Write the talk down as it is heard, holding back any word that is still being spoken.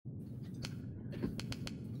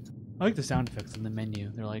I like the sound effects in the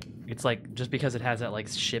menu. They're like, it's like just because it has that like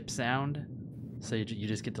ship sound, so you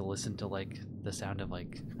just get to listen to like the sound of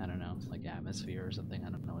like, I don't know, like atmosphere or something. I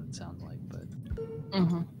don't know what it sounds like, but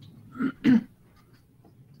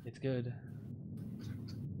it's good.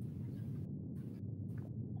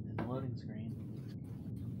 And the loading screen.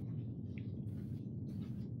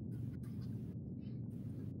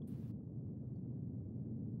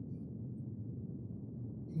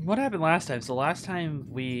 What happened last time? So last time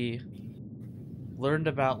we learned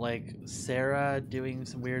about like Sarah doing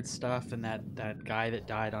some weird stuff, and that guy that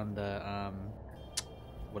died on the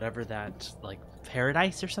whatever that, like,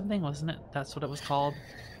 paradise or something, wasn't it? That's what it was called.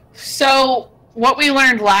 So what we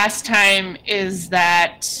learned last time is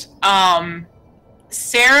that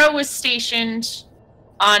Sarah was stationed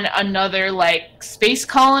on another like space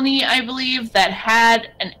colony, I believe, that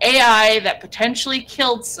had an AI that potentially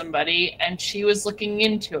killed somebody, and she was looking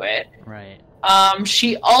into it. Right.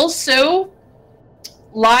 She also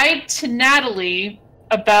lied to Natalie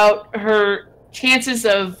about her chances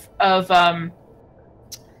of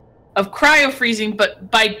cryo freezing,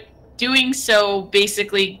 but by doing so,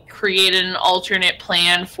 basically created an alternate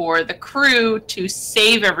plan for the crew to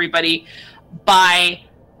save everybody by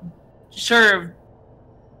sort of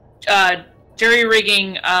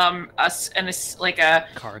jury-rigging us and like a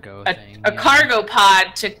cargo thing, cargo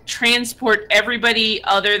pod to transport everybody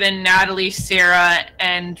other than Natalie, Sarah,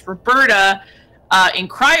 and Roberta in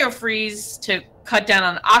cryo-freeze to cut down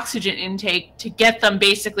on oxygen intake to get them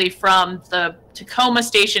basically from the Tacoma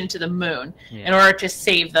station to the moon in order to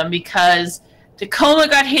save them, because Tacoma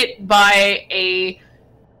got hit by a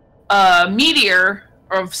meteor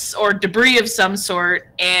or debris of some sort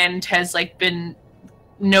and has like been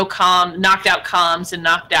knocked out comms and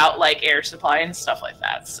knocked out like air supply and stuff like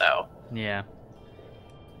that. So yeah,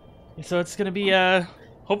 so it's gonna be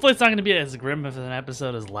hopefully it's not gonna be as grim of an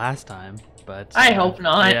episode as last time, but I hope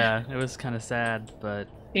not. Yeah, it was kind of sad, but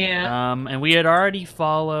yeah. And we had already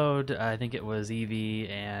followed, I think it was Evie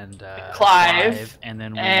and Clive, and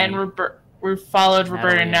then we followed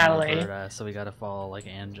Roberta and Natalie. Roberta, so we got to follow like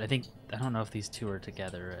Andrew. I don't know if these two are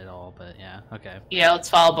together at all, but yeah, okay. Yeah, let's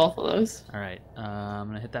follow both of those. All right, I'm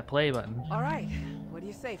gonna hit that play button. All right, what do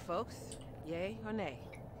you say, folks? Yay or nay?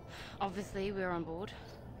 Obviously, we're on board.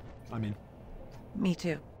 I'm in. Me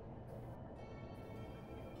too.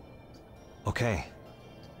 Okay.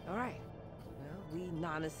 All right. Well, we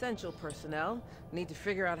non-essential personnel need to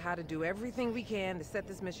figure out how to do everything we can to set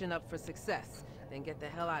this mission up for success. Then get the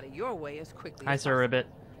hell out of your way as quickly as possible. Hi, Sir Ribbit.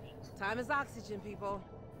 Time is oxygen, people.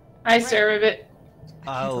 Hi, Sir Ribbit.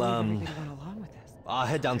 I'll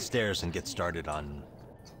head downstairs and get started on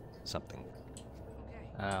something.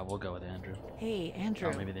 We'll go with Andrew. Hey,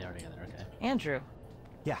 Andrew. Oh, maybe they are together. Okay. Andrew.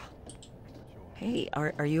 Yeah. Hey,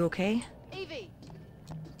 are you okay? Evie.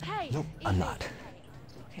 Hey. Nope, I'm not.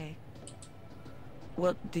 Okay.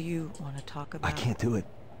 Well, do you want to talk about? I can't do it.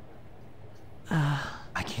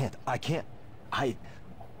 I can't.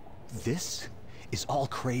 This is all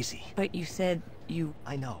crazy. But you said you...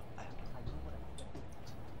 I know.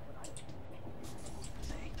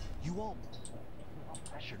 You all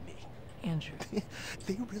pressured me. Andrew.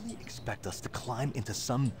 They really expect us to climb into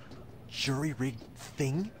some jury-rigged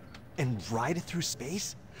thing and ride it through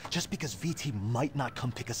space just because VT might not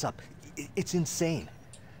come pick us up? It's insane.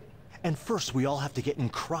 And first we all have to get in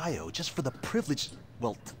cryo just for the privilege.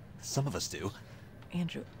 Well, some of us do.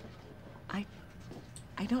 Andrew, I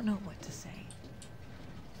don't know what to say.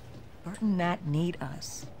 Bert and Nat need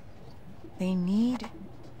us. They need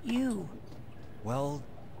you. Well,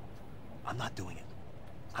 I'm not doing it.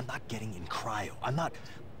 I'm not getting in cryo.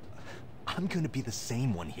 I'm gonna be the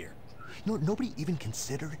same one here. You know, nobody even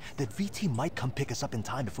considered that VT might come pick us up in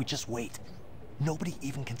time if we just wait. Nobody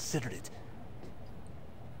even considered it.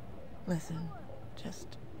 Listen,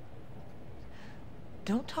 just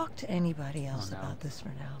don't talk to anybody else about this for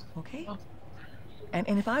now, okay? Oh. And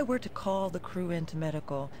if I were to call the crew into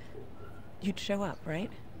medical, you'd show up, right?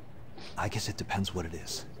 I guess it depends what it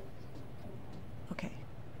is. Okay.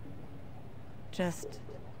 Just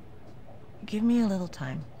give me a little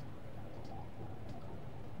time.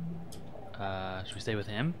 Should we stay with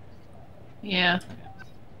him? Yeah. Okay.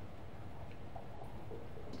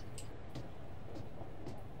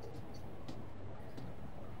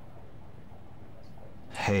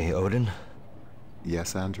 Hey, Odin.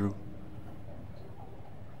 Yes, Andrew?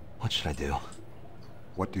 What should I do?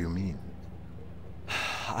 What do you mean?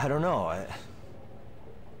 I don't know. I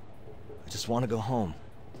just want to go home.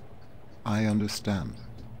 I understand.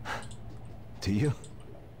 Do you?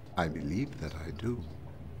 I believe that I do.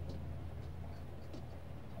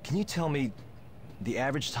 Can you tell me the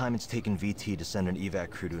average time it's taken VT to send an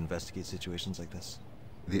evac crew to investigate situations like this?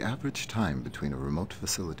 The average time between a remote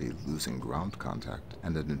facility losing ground contact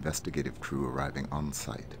and an investigative crew arriving on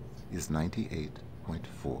site is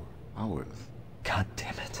 98.4 hours. God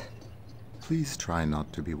damn it. Please try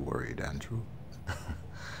not to be worried, Andrew.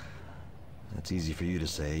 That's easy for you to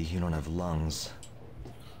say. You don't have lungs.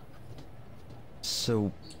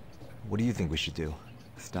 So, what do you think we should do?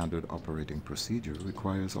 Standard operating procedure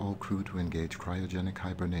requires all crew to engage cryogenic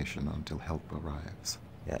hibernation until help arrives.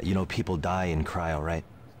 Yeah, you know people die in cryo, right?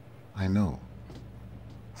 I know.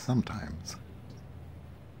 Sometimes.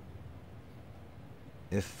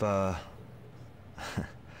 If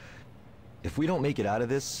if we don't make it out of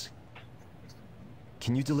this,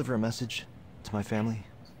 can you deliver a message to my family?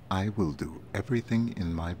 I will do everything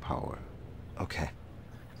in my power. Okay.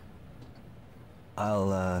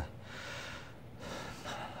 I'll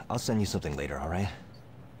send you something later, all right?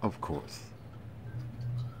 Of course.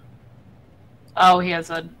 Oh, he has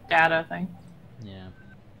a data thing. Yeah.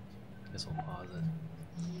 Guess we'll pause it.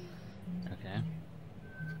 Okay.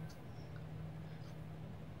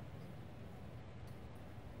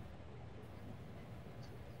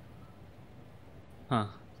 Huh.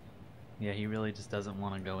 Yeah, he really just doesn't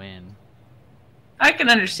want to go in. I can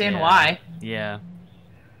understand Yeah. why. Yeah.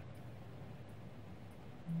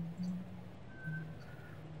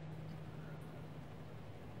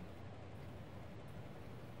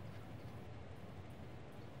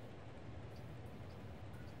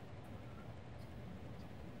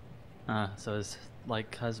 So his,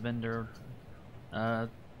 like, husband or,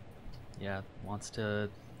 yeah, wants to,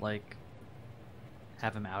 like,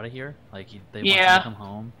 have him out of here? Like, they want him Yeah. to come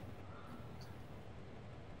home?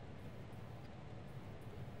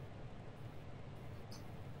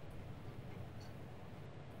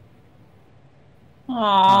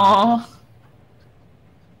 Aww.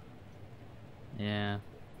 Yeah.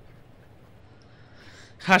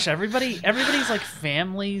 Gosh, everybody's like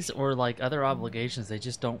families or like other obligations. They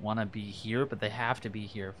just don't want to be here, but they have to be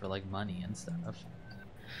here for like money and stuff.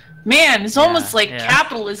 Man, it's almost like yeah.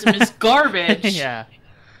 capitalism is garbage. Yeah.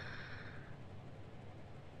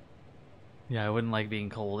 Yeah, I wouldn't like being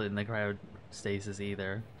cold in the cryostasis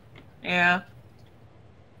either. Yeah.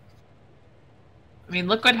 I mean,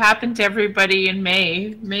 look what happened to everybody in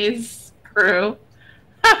May's crew.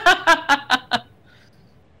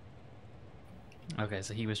 Okay,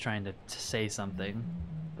 so he was trying to say something,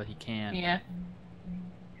 but he can't. Yeah.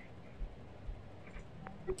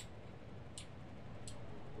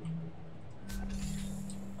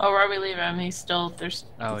 Oh, where are we leaving him? He's still, he's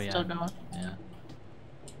Oh, yeah. still going. Yeah.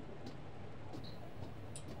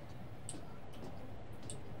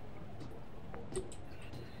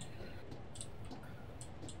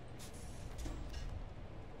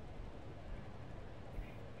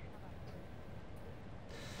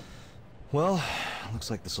 Well, looks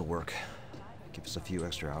like this'll work. Give us a few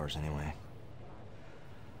extra hours anyway.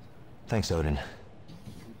 Thanks, Odin.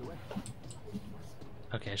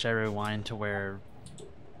 Okay, should I rewind to where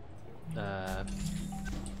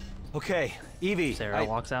Okay, Evie. Sarah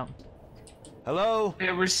walks out? Hello?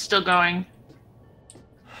 Yeah, we're still going.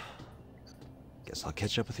 Guess I'll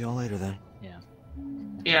catch up with y'all later then. Yeah.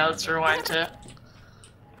 Yeah, let's rewind to...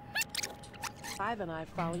 5 and I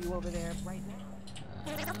follow you over there right now.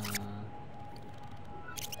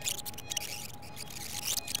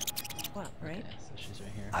 What, right? Okay, so she's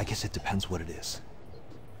right here. I guess it depends what it is.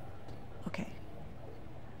 Okay.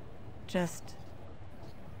 Just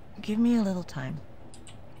give me a little time.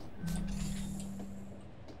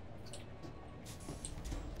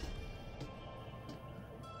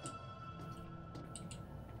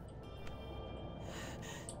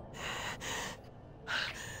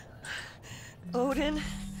 Odin,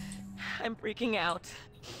 I'm freaking out.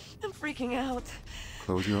 I'm freaking out.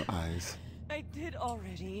 Close your eyes. I did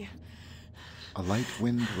already. A light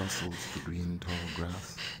wind rustles the green tall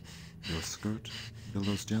grass. Your skirt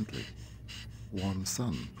billows gently. Warm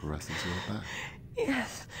sun caresses your back.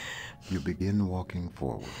 Yes. You begin walking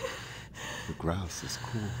forward. The grass is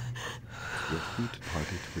cool. Your feet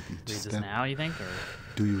parted with each Read this step. now, you think? Or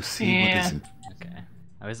Do you see what Yeah. is in okay.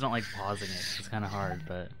 I always don't like pausing it. It's kind of hard,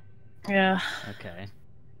 but Yeah. okay.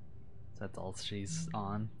 So that's all she's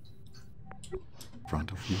on.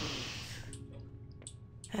 front of you?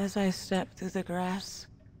 As I step through the grass,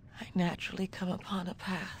 I naturally come upon a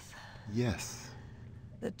path. Yes.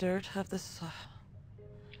 The dirt of the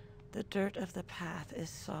path is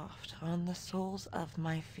soft on the soles of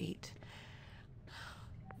my feet.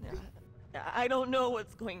 I don't know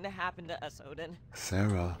what's going to happen to us, Odin.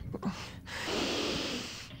 Sarah.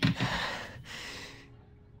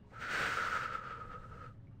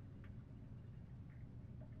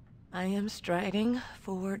 I am striding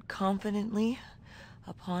forward confidently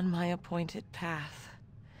upon my appointed path.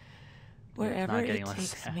 Wherever it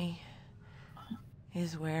takes me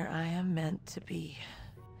is where I am meant to be.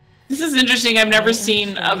 This is interesting. I've never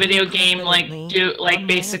seen a video game like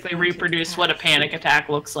basically reproduce what a panic attack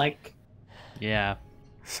looks like. Yeah.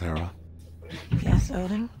 Sarah? Yes,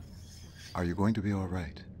 Odin? Are you going to be all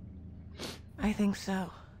right? I think so.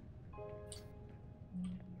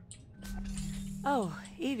 Oh,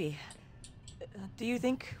 Evie. Do you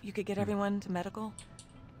think you could get everyone to medical?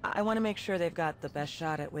 I want to make sure they've got the best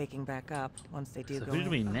shot at waking back up once they do So go who did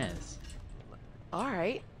in. we miss? All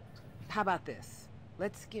right. How about this?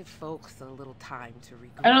 Let's give folks a little time to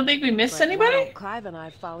regroup. I don't think we missed But why anybody. don't Clive and I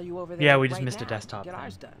follow you over there. Yeah, we just right missed a now desktop and get thing.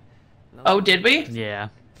 ours done. No Oh, did we? Yeah.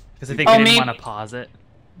 Because I think Oh, they didn't maybe- want to pause it.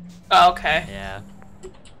 Oh, okay. Yeah.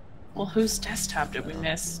 Well, whose desktop did we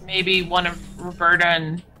miss? Maybe one of Roberta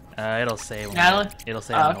and... It'll say when Natalie? it'll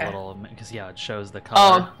say Oh, in okay. a little, because yeah, it shows the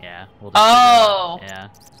color. Oh. Yeah. We'll just figure Oh. it out. Yeah.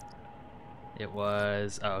 It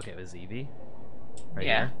was. Oh, okay. It was Evie. Right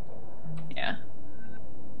Yeah. here. Yeah.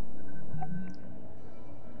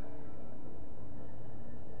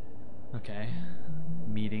 Okay.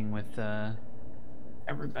 Meeting with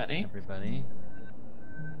Everybody. everybody.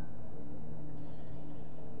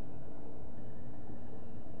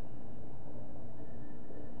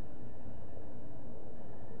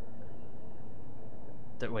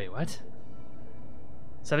 Wait, what?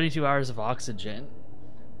 72 hours of oxygen.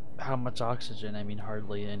 How much oxygen? I mean,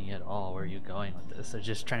 hardly any at all. Where are you going with this? They're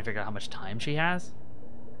just trying to figure out how much time she has?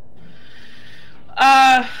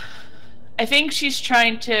 I think she's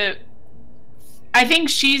trying to... I think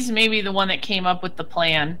she's maybe the one that came up with the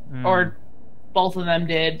plan. Or both of them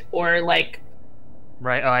did. Or, like...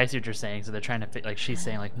 Right, oh, I see what you're saying. So they're trying to... Like, she's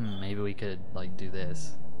saying, like, maybe we could, like, do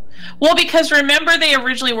this. Well, because remember they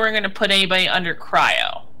originally weren't going to put anybody under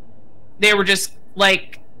cryo. They were just,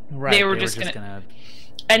 like... Right, they were just gonna...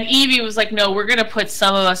 And Evie was like, no, we're going to put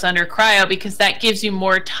some of us under cryo because that gives you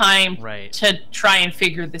more time to try and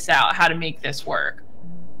figure this out, how to make this work.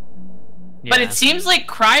 Yeah. But it seems like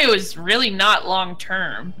cryo is really not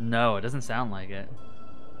long-term. No, it doesn't sound like it.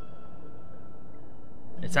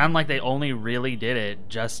 It sounded like they only really did it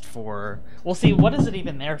just for... Well, see, what is it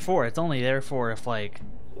even there for? It's only there for if, like...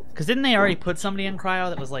 Because didn't they already put somebody in cryo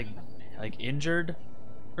that was, like injured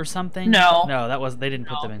or something? No. No, that was... They didn't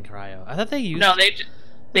put them in cryo. I thought they used... No,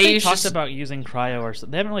 they talked about using cryo or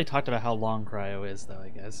something. They haven't really talked about how long cryo is, though, I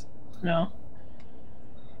guess. No.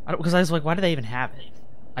 Because I was like, why do they even have it?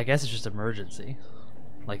 I guess it's just emergency.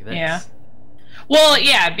 Like this. Yeah. Well,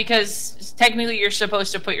 yeah, because technically you're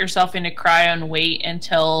supposed to put yourself into cryo and wait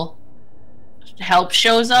until help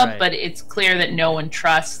shows up, but it's clear that no one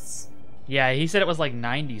trusts. Yeah, he said it was like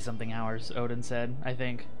 90-something hours, Odin said, I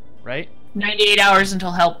think. Right? 98 hours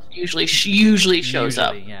until help usually shows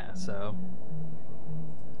up. Yeah, so...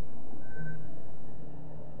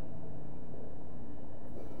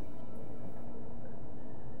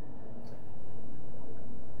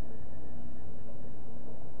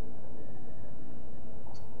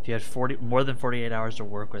 If you had more than 48 hours to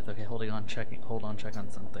work with, okay, checking on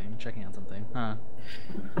something, huh?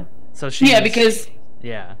 So she, because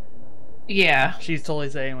she's totally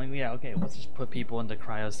saying like, yeah, okay, let's just put people into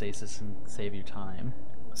cryostasis and save you time.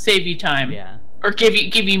 Yeah, or give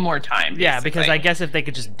you more time. Yeah, because I guess if they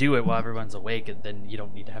could just do it while everyone's awake, then you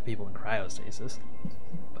don't need to have people in cryostasis.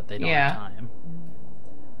 But they don't have time.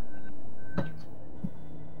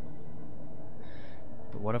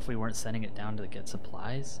 What if we weren't sending it down to get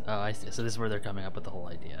supplies? Oh, I see. So this is where they're coming up with the whole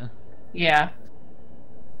idea. Yeah.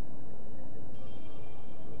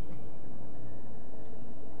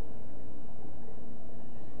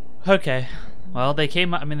 Okay. Well, they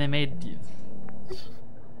came. I mean, they made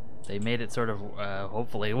it sort of.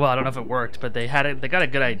 Hopefully, well, I don't know if it worked, but they got a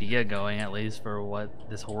good idea going at least for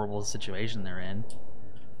what this horrible situation they're in.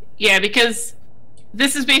 Yeah, because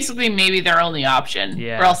this is basically maybe their only option,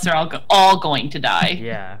 or else they're all going to die.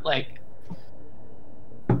 Yeah, like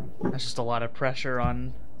that's just a lot of pressure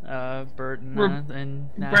on Bert and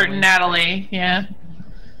Natalie. Bert and Natalie, yeah.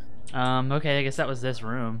 Okay, I guess that was this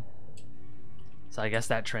room. So I guess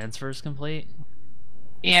that transfer's complete.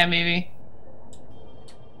 Yeah, maybe.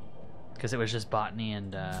 Because it was just botany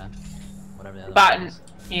and whatever the other botany. was.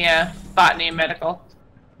 Yeah, botany and medical.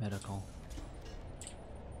 Medical.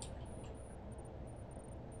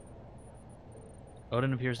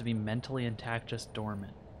 Odin appears to be mentally intact, just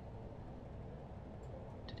dormant.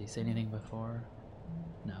 Did he say anything before?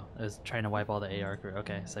 No, I was trying to wipe all the AR crew.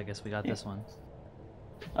 Okay, so I guess we got this one.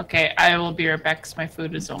 Okay, I will be right back because my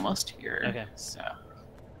food is almost here. Okay. So.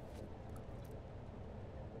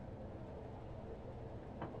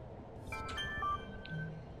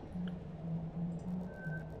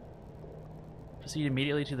 Proceed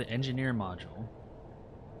immediately to the engineer module.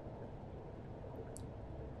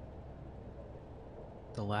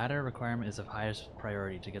 The latter requirement is of highest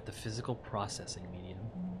priority to get the physical processing medium.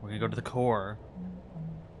 We're gonna go to the core.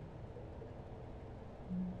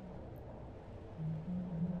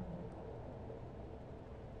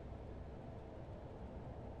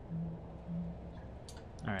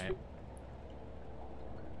 Alright.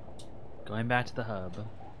 Going back to the hub.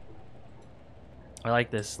 I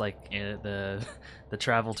like this, like, the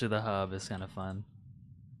travel to the hub is kind of fun.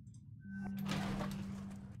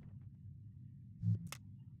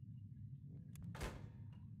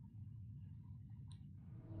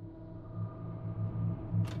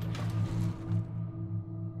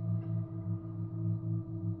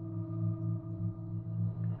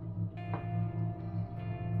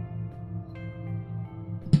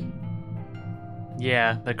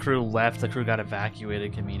 Yeah, the crew left, the crew got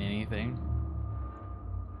evacuated, can mean anything.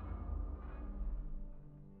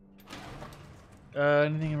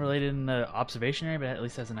 Anything related in the observation area, but at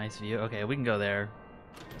least has a nice view. Okay, we can go there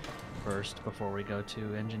first before we go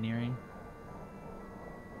to engineering.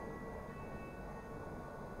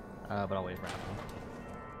 But I'll wait for Apple.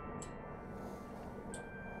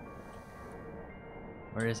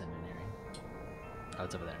 Where is engineering? Oh,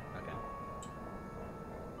 it's over there. Okay.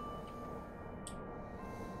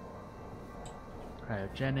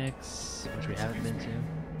 Cryogenics, which we haven't been to.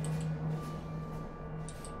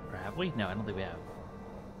 Or have we? No, I don't think we have.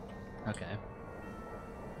 Okay.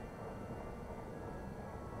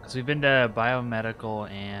 Because we've been to biomedical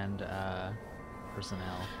and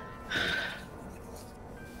personnel.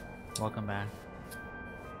 Welcome back.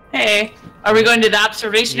 Hey, are we going to the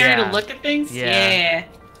observation area to look at things? Yeah.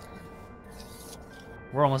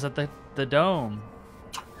 We're almost at the dome.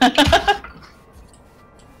 The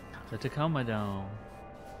Tacoma Dome.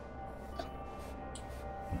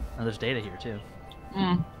 Oh, there's data here too.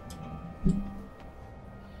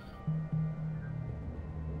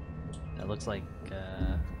 That looks like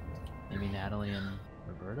maybe Natalie and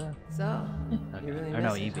Roberta. So, Okay. you really Or no,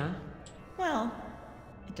 miss it, Evie. huh? Well,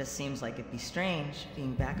 it just seems like it'd be strange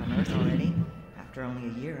being back on Earth already, after only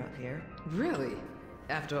a year up here. Really?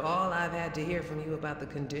 After all I've had to hear from you about the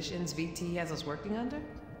conditions VT has us working under?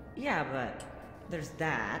 Yeah, but there's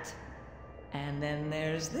that. And then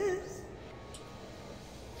there's this.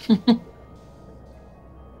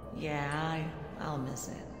 Yeah, I'll miss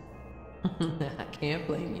it. I can't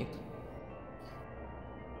blame you.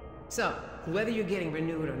 So, whether you're getting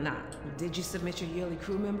renewed or not, did you submit your yearly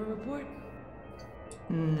crew member report?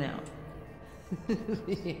 No.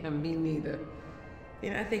 Yeah, me neither. You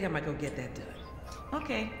know, I think I might go get that done.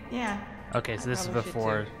 Okay, yeah. Okay, so this is probably should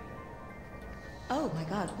before. too. Oh my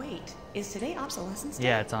god, wait. Is today obsolescence day?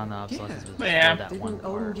 Yeah, it's on the obsolescence. Yeah. Before Yeah. that Didn't one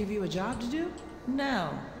Odin part. give you a job to do?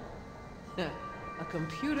 No. A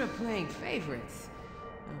computer playing favorites.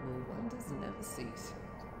 Oh, well, wonders never cease.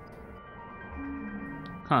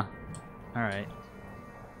 Huh. All right.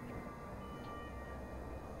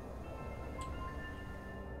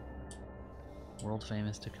 World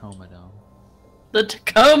famous Tacoma Dome. The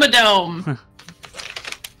Tacoma Dome.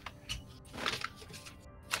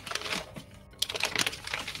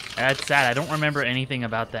 That's sad. I don't remember anything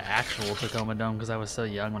about the actual Tacoma Dome because I was so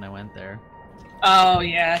young when I went there. Oh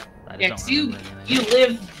yeah. I Yeah, just 'cause don't you remember anything.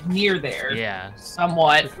 live near there. Yeah.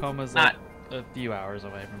 Somewhat. Tacoma's Not. like a few hours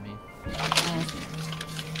away from me.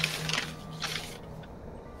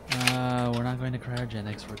 We're not going to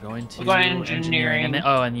cryogenics. We're going to engineering. And then,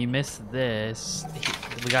 oh, and you missed this.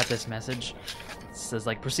 We got this message. It says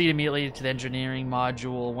like proceed immediately to the engineering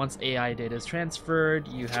module. Once AI data is transferred,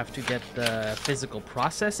 you have to get the physical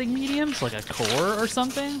processing medium, so like a core or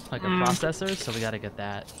something, like a processor. So we got to get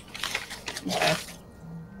that. Yeah.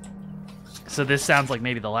 So this sounds like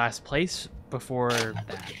maybe the last place before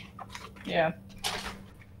that. Yeah.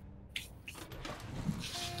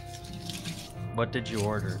 What did you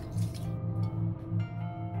order?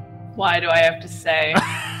 Why do I have to say?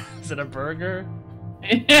 Is it a burger?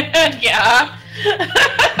 Yeah.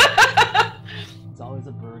 It's always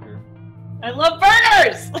a burger. I love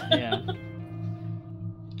burgers. Yeah.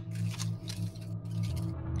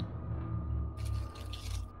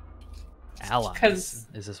 Allies 'Cause-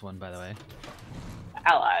 is this one, by the way.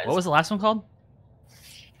 Allies. What was the last one called?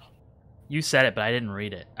 You said it, but I didn't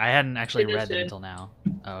read it. I hadn't actually read it Innocent. until now.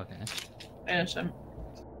 Oh, okay. Innocent.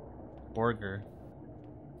 Burger.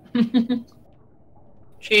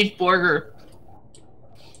 Cheeseburger.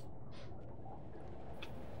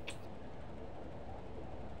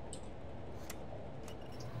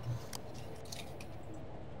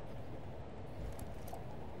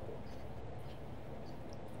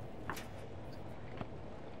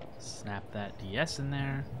 Snap that DS in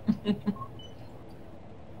there.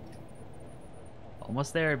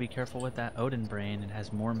 Almost there. Be careful with that Odin brain. It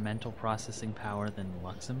has more mental processing power than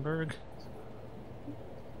Luxembourg.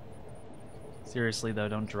 Seriously though,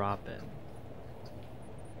 don't drop it.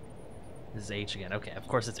 This is H again. Okay, of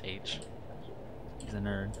course it's H. He's a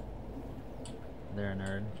nerd. They're a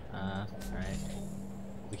nerd. Alright.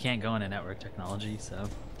 We can't go into network technology, so...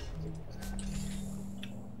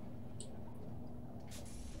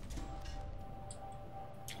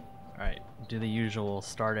 Alright, do the usual,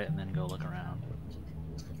 start it and then go look around.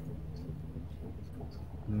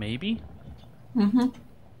 Maybe? Mm-hmm.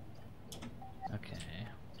 Okay.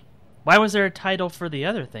 Why was there a title for the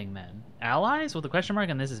other thing then? Allies with a question mark,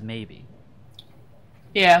 and this is maybe.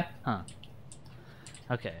 Yeah. Huh.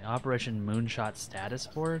 Okay, Operation Moonshot status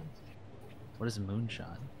board? What is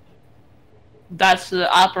Moonshot? That's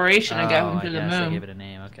the operation of going to I the guess moon. they gave it a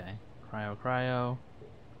name, okay. Cryo.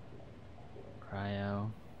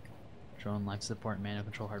 Drone life support, manual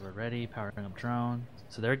control hardware ready, powering up drone.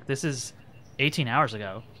 So this is 18 hours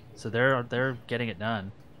ago. So they're getting it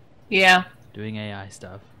done. Yeah. Doing AI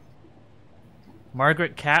stuff.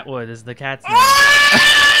 Margaret Catwood is the cat's name.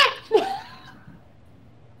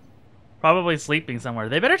 Probably sleeping somewhere.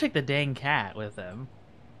 They better take the dang cat with them.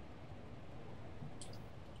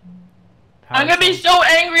 I'm gonna be so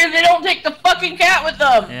angry if they don't take the fucking cat with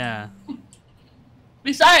them! Yeah.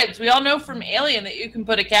 Besides, we all know from Alien that you can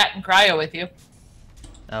put a cat in cryo with you.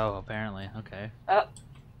 Oh, apparently. Okay.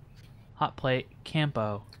 Hot plate,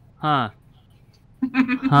 Campo. Huh.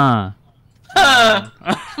 Huh.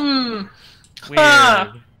 Hmm.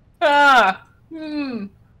 Weird.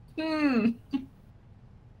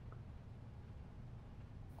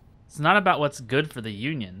 It's not about what's good for the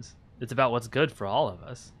unions. It's about what's good for all of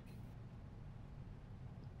us.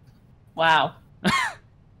 Wow.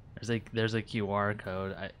 There's a QR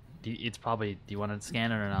code. It's probably. Do you want to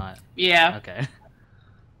scan it or not? Yeah. Okay.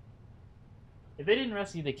 If they didn't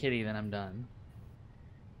rescue the kitty, then I'm done.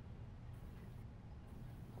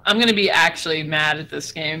 I'm gonna be actually mad at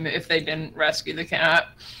this game if they didn't rescue the cat.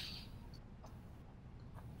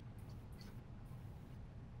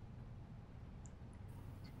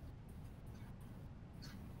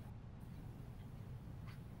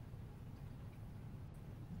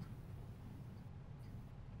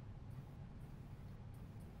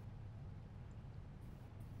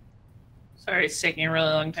 Sorry, it's taking a really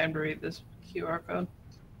long time to read this QR code.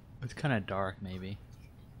 It's kind of dark, maybe.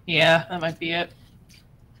 Yeah, that might be it.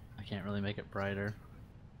 I can't really make it brighter.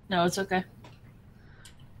 No, it's okay.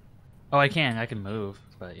 Oh, I can move,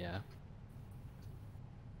 but yeah.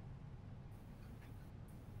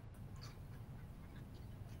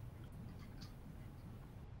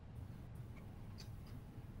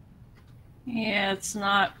 Yeah, it's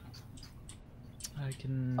not I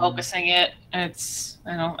can focusing it. I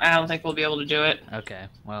don't think we'll be able to do it. Okay.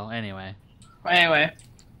 Well, anyway. Anyway.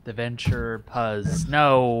 The Venture Puzz.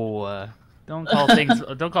 No. Don't call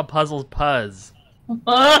puzzles puzz.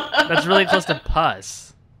 That's really close to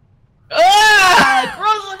pus. Ah!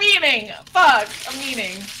 Gross meaning! Fuck, I'm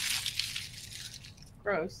meaning.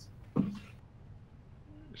 Gross.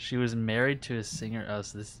 She was married to a singer. Oh,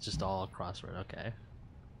 so this is just all a crossword. Okay.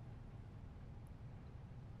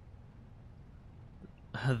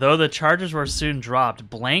 Though the charges were soon dropped,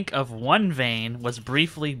 Blank of One Vein was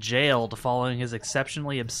briefly jailed following his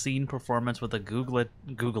exceptionally obscene performance with a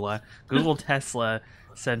Google Tesla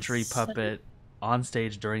Century puppet on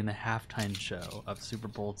stage during the halftime show of Super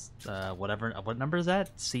Bowl whatever. What number is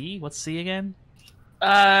that? C? What's C again?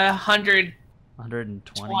 100.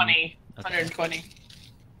 120. 20. Okay. 120.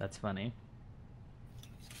 That's funny.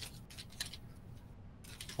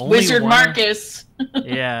 Wizard Marcus.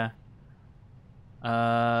 Yeah.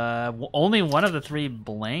 Only one of the three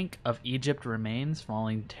Blank of Egypt remains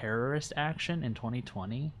following terrorist action in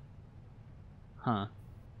 2020. Huh.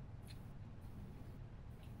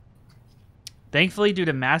 Thankfully, due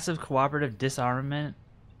to massive cooperative disarmament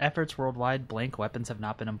efforts worldwide, Blank weapons have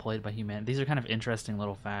not been employed by humanity. These are kind of interesting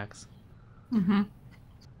little facts. Mm-hmm.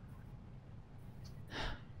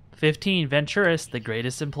 15. Venturis, the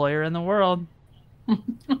greatest employer in the world.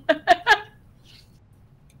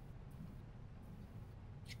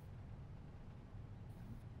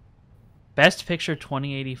 Best Picture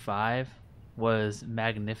 2085 was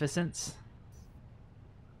Magnificence.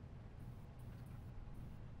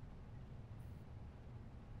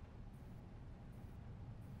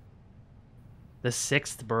 The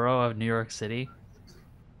sixth borough of New York City.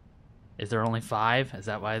 Is there only 5? Is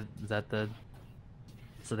that why? Is that the?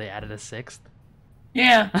 So they added a 6th?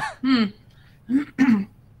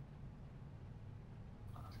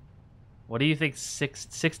 What do you think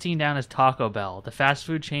 16 down is Taco Bell, the fast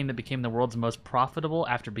food chain that became the world's most profitable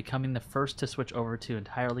after becoming the first to switch over to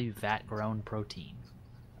entirely vat-grown protein?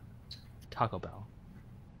 Taco Bell.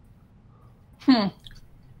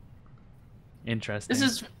 Interesting.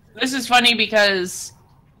 This is funny because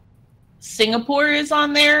Singapore is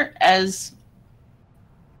on there as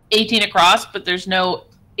 18 across, but there's no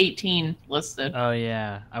 18 listed. Oh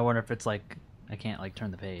yeah. I wonder if it's like I can't like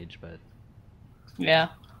turn the page, but yeah.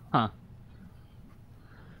 Huh.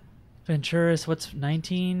 Venturis, what's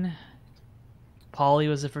 19? Polly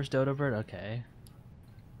was the first dodo bird? Okay.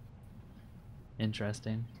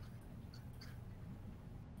 Interesting.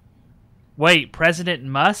 Wait, President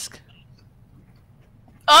Musk?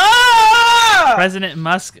 Oh! President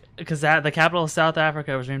Musk, because the capital of South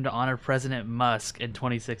Africa was named to honor President Musk in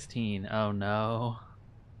 2016. Oh no.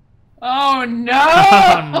 Oh no!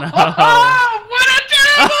 Oh no! Oh, what a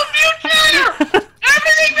terrible future!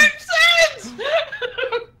 Everything makes sense!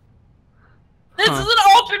 This is an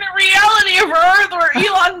alternate reality of Earth where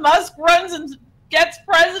Elon Musk runs and gets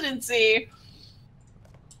presidency.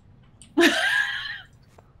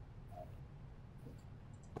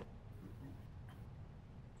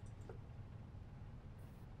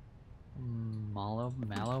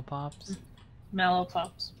 Mallow Pops? Mallow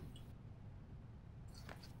Pops.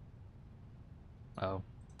 Oh.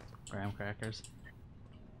 Graham crackers.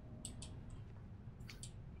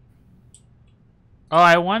 Oh,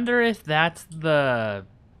 I wonder if that's the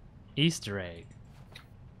Easter egg.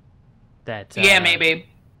 That yeah, maybe.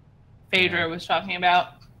 Phaedra was talking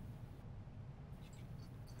about.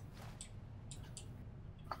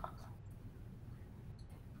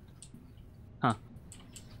 Huh.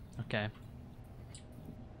 Okay.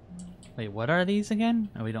 Wait, what are these again?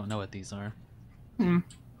 Oh, we don't know what these are.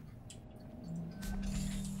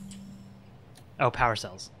 Oh, power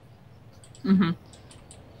cells. Mm-hmm.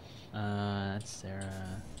 That's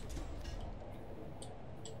Sarah.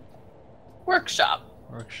 Workshop.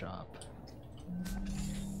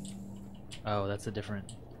 Oh, that's a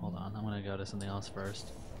different... Hold on, I'm gonna go to something else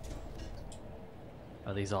first.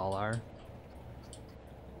 Oh, these all are?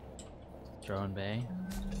 Drone Bay?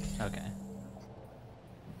 Okay.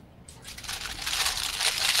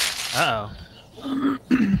 Uh-oh.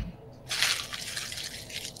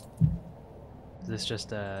 Is this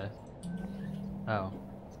just a... Oh.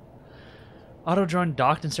 Auto drone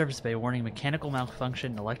docked in service bay, warning mechanical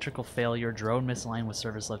malfunction, electrical failure, drone misaligned with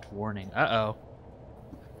service left warning. Uh-oh.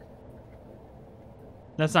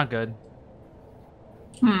 That's not good.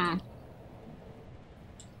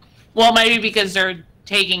 Well, maybe because they're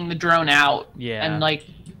taking the drone out. Yeah. And like,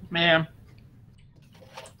 man.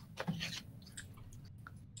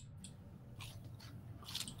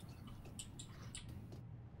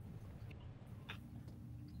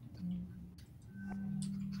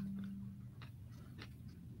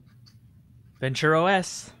 Venture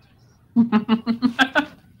OS.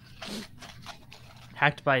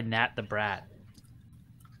 Hacked by Nat the Brat.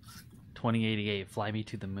 2088. Fly me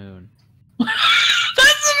to the moon.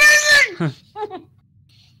 That's amazing!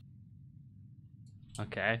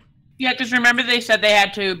 Okay. Yeah, because remember they said they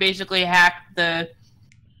had to basically hack the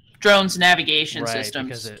drone's navigation right, systems.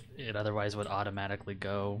 Because it otherwise would automatically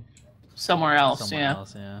go somewhere else,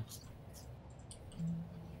 yeah.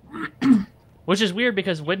 Which is weird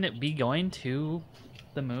because wouldn't it be going to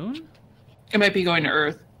the moon? It might be going to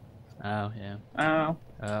Earth. Oh, yeah. Oh.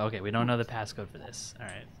 Okay, we don't know the passcode for this.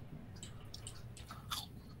 Alright.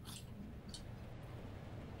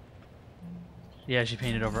 Yeah, she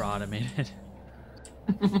painted over automated.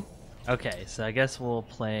 Okay, so I guess we'll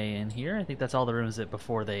play in here. I think that's all the rooms that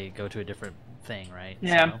before they go to a different thing, right?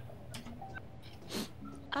 Yeah.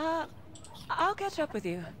 So. I'll catch up with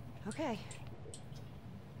you. Okay.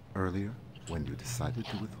 Earlier, when you decided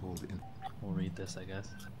to withhold we'll read this, I guess.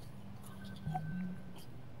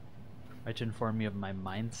 Right to inform you of my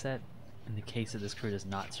mindset in the case that this crew does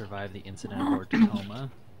not survive the incident aboard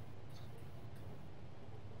Tacoma.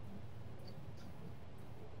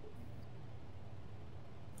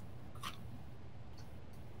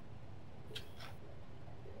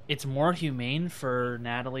 It's more humane for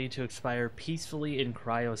Natalie to expire peacefully in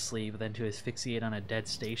cryosleep than to asphyxiate on a dead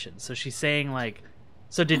station. So she's saying, like...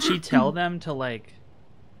 So did she tell them to, like...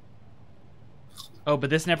 Oh, but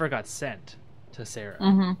this never got sent to Sarah.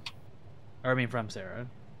 Mm-hmm. Or, I mean, from Sarah.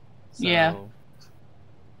 So... Yeah.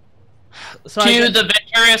 So to the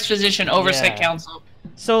Venturis Physician Oversight Council.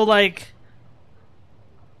 So, like...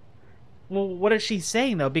 Well, what is she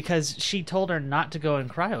saying, though? Because she told her not to go in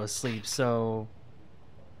cryosleep, so...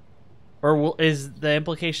 Or is the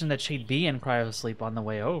implication that she'd be in cryosleep on the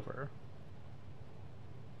way over?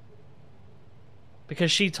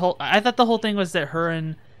 Because I thought the whole thing was that her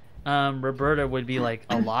and Roberta would be like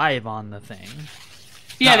alive on the thing.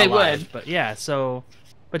 Yeah, they alive, would. But yeah, so,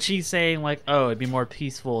 but she's saying like, oh, it'd be more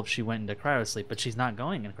peaceful if she went into cryosleep, but she's not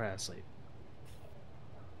going into cryosleep.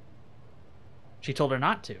 She told her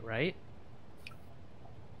not to, right?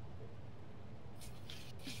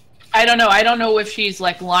 I don't know. I don't know if she's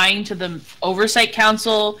like lying to the Oversight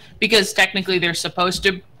Council because technically they're supposed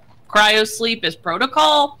to cryosleep as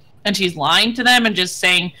protocol, and she's lying to them and just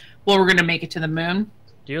saying, well, we're going to make it to the moon.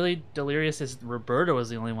 Dearly Delirious says Roberta was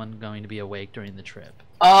the only one going to be awake during the trip.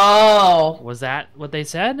 Oh. Was that what they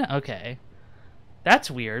said? Okay.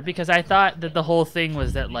 That's weird, because I thought that the whole thing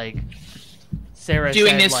was that, like, Sarah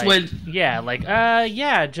doing said, this like, would... Yeah, like,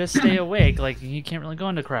 yeah, just stay awake. Like, you can't really go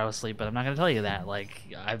into cryosleep, but I'm not going to tell you that. Like,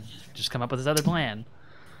 I've just come up with this other plan.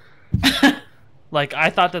 Like, I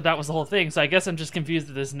thought that that was the whole thing, so I guess I'm just confused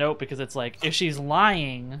at this note, because it's like, if she's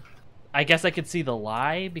lying, I guess I could see the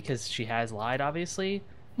lie, because she has lied, obviously,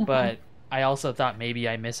 but I also thought maybe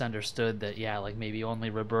I misunderstood that, yeah, like, maybe only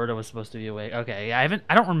Roberta was supposed to be awake. Okay, I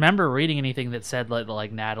don't remember reading anything that said,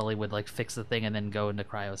 like Natalie would, like, fix the thing and then go into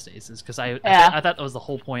cryostasis, because I thought that was the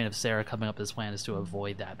whole point of Sarah coming up with this plan, is to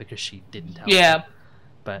avoid that, because she didn't tell her.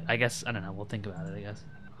 But I guess, I don't know, we'll think about it, I guess.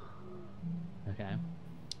 Okay.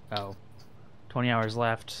 Oh. 20 hours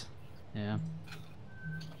left. Yeah.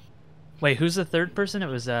 Wait, who's the third person? It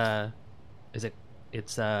was,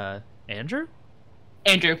 it's Andrew?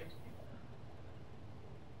 Andrew.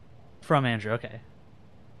 From Andrew, okay.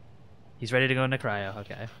 He's ready to go into cryo,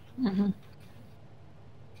 okay.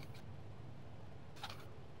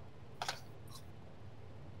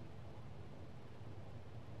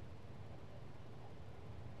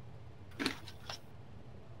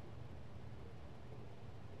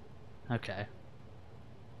 Okay.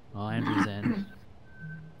 Well, Andrew's in.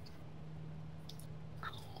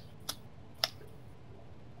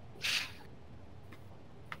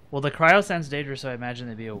 Well, the cryo sounds dangerous, so I imagine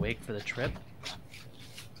they'd be awake for the trip.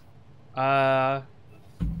 Oh,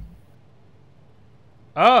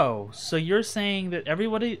 so you're saying that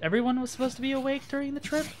everyone was supposed to be awake during the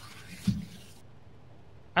trip?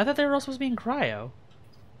 I thought they were all supposed to be in cryo.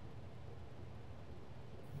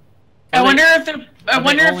 I wonder if they're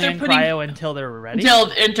putting cryo until they're ready.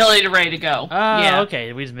 Until they're ready to go. Yeah.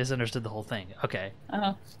 Okay. We just misunderstood the whole thing. Okay.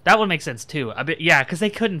 That would make sense too. A bit, yeah, because they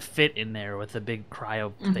couldn't fit in there with the big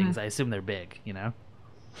cryo things. I assume they're big, you know.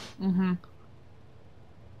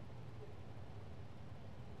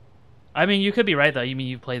 I mean, you could be right though. You mean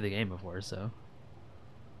you've played the game before, so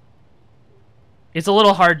it's a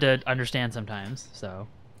little hard to understand sometimes. So.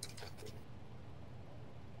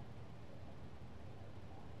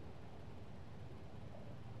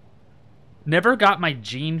 Never got my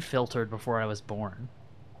gene filtered before I was born.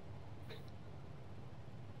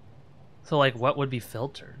 So, like, what would be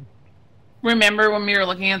filtered? Remember when we were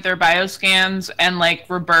looking at their bioscans and, like,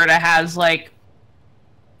 Roberta has, like,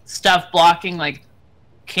 stuff blocking, like,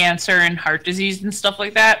 cancer and heart disease and stuff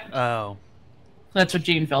like that? Oh. That's what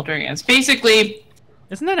gene filtering is. Basically...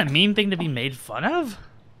 Isn't that a mean thing to be made fun of?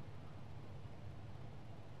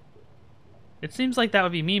 It seems like that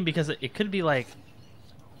would be mean because it could be, like...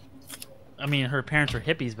 I mean, her parents were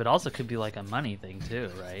hippies, but also could be like a money thing too,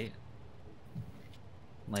 right?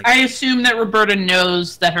 Like, I assume that Roberta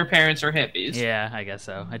knows that her parents are hippies. Yeah, I guess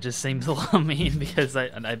so. It just seems a little mean because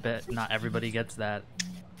I bet not everybody gets that.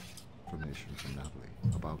 Information from Natalie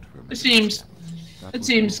about her. It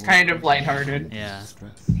seems kind of lighthearted. Yeah.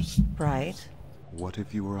 Right. What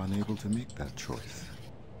if you were unable to make that choice?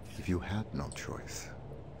 If you had no choice?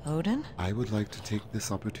 Odin? I would like to take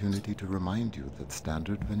this opportunity to remind you that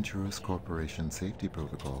standard Venturis Corporation safety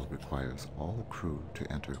protocol requires all crew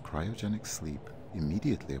to enter cryogenic sleep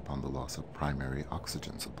immediately upon the loss of primary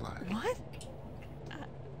oxygen supply. What?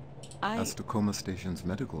 As Tacoma Station's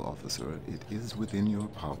medical officer, it is within your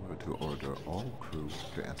power to order all crew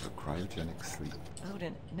to enter cryogenic sleep.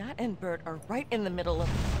 Odin, Nat and Bert are right in the middle of...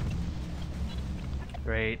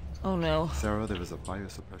 Great. Oh no. Sarah, there is a fire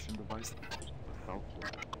suppression device.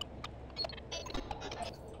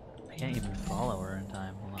 I can't even follow her in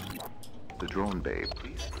time. Hold on. The drone bay,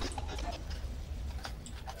 please.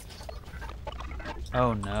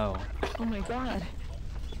 Oh no. Oh my god.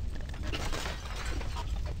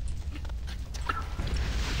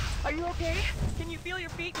 Are you okay? Can you feel your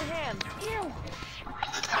feet and hands? Ew.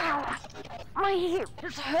 Ow. My hip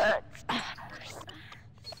just hurts.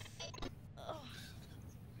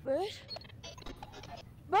 Bert?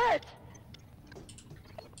 Bert!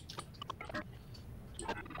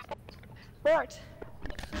 Bert!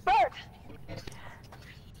 Bert!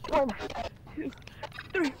 1, 2,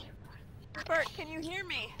 3. Bert, can you hear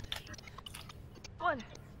me? 1,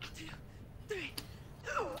 2, 3.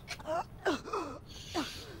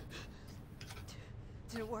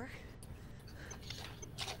 Did it work?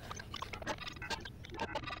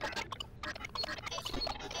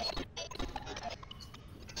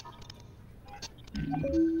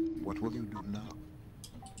 What will you do now?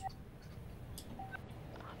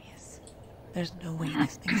 Obvious. There's no way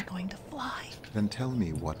this thing's going to fly. Then tell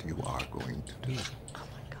me what you are going to do. Oh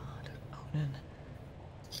my god, Odin.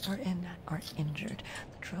 Our Nat are injured.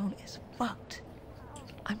 The drone is fucked.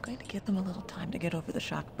 I'm going to give them a little time to get over the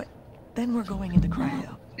shock, but then we're going into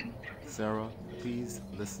cryo. Sarah, please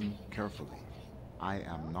listen carefully. I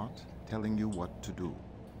am not telling you what to do,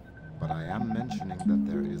 but I am mentioning that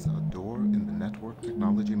there is a door in the network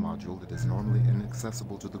technology module that is normally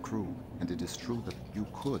inaccessible to the crew, and it is true that you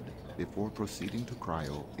could, before proceeding to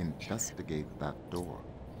cryo, investigate that door.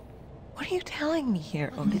 What are you telling me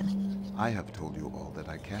here, Odin? I have told you all that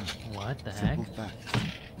I can. What the heck? Simple facts.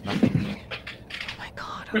 Nothing more. Oh my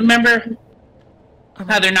god. Remember Are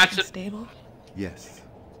how they're not conditions so stable? Yes,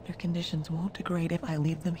 Their conditions won't degrade if I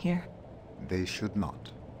leave them here. they should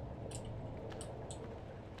not.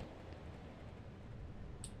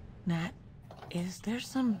 Nat, is there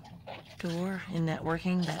some door in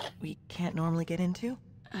networking that we can't normally get into?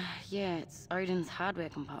 Yeah, it's Odin's hardware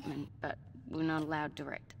compartment, but we're not allowed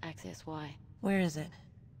direct access. Why? Where is it?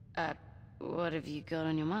 What have you got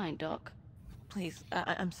on your mind, Doc? Please,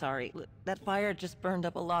 I'm sorry. Look, that fire just burned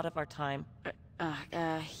up a lot of our time.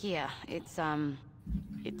 Here. It's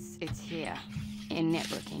here. In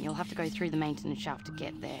networking. You'll have to go through the maintenance shaft to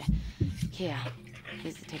get there. Here.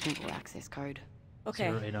 Here's the technical access code. Okay.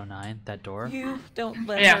 0809, that door? You don't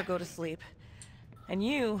let Yeah. her go to sleep. And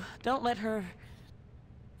you don't let her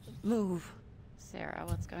move. Sarah,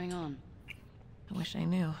 what's going on? I wish I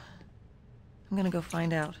knew. I'm gonna go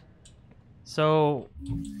find out. So,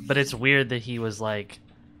 but it's weird that he was like,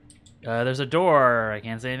 there's a door, I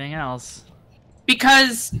can't say anything else.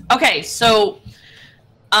 because okay, so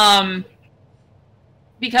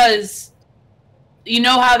because you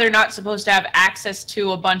know how they're not supposed to have access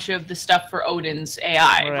to a bunch of the stuff for Odin's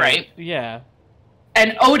AI, right? Yeah.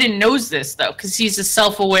 And Odin knows this though, because he's a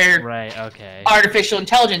self-aware Right, okay. artificial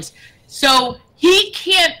intelligence. So he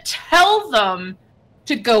can't tell them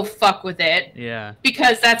to go fuck with it. Yeah.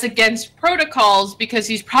 Because that's against protocols, because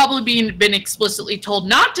he's probably been explicitly told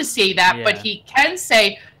not to say that, Yeah. but he can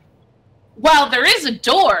say, well, there is a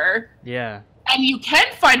door, Yeah. and you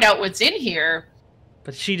can find out what's in here.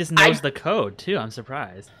 But she just knows the code, too. I'm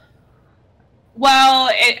surprised. Well,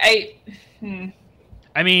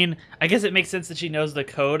 I mean, I guess it makes sense that she knows the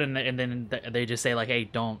code, and then they just say, like, hey,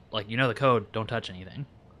 don't, like, you know the code, don't touch anything.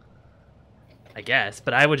 I guess.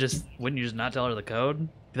 But wouldn't you just not tell her the code?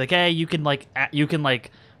 Be like, hey, you can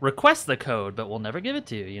request the code, but we'll never give it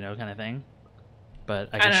to you, you know, kind of thing. But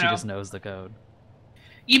I guess she just knows the code.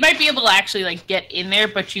 you might be able to actually, like, get in there,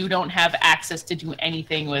 but you don't have access to do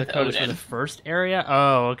anything with The code is for Odin. the first area?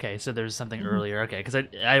 Oh, okay. So there's something earlier. Okay, because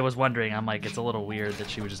I was wondering. I'm like, it's a little weird that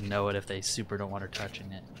she would just know it if they super don't want her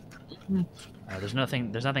touching it. There's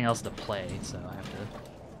nothing else to play, so I have to.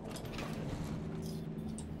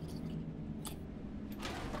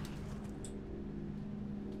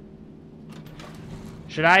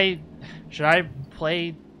 Should I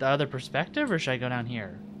play the other perspective, or should I go down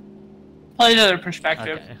here? Play another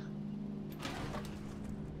perspective. Okay.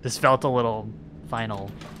 This felt a little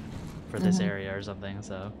final for this area or something,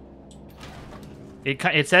 so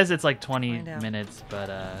it says it's like 20 minutes,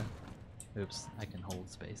 but oops, I can hold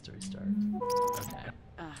space to restart. Okay.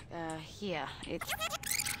 Here. It's...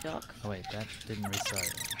 Doc. Oh wait, that didn't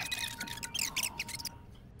restart.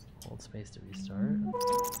 Hold space to restart.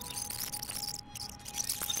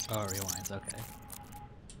 Oh, it rewinds, okay.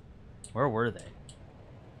 Where were they?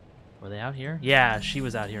 Were they out here? Yeah, she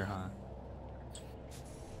was out here, huh?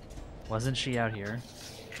 Wasn't she out here?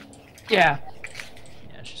 Yeah.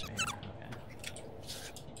 Yeah, she's right here, okay.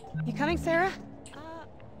 You coming, Sarah?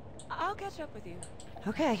 I'll catch up with you.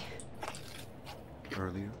 Okay.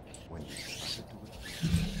 Earlier, when you started to...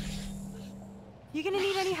 You gonna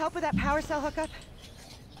need any help with that power cell hookup?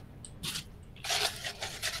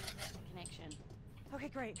 Connection. Okay,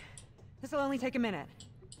 great. This'll only take a minute.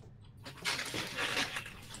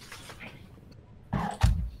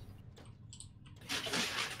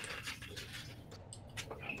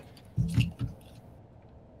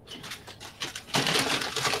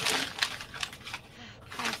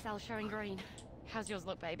 Power cell showing green. How's yours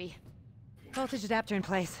look, baby? Voltage adapter in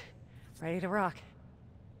place. Ready to rock.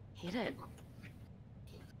 Hit it.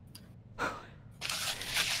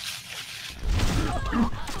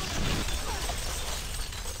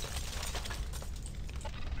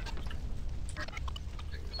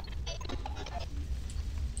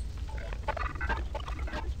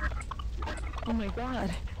 Oh my god.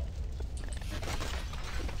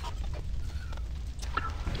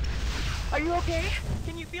 Are you okay?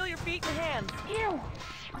 Can you feel your feet and hands? Ew!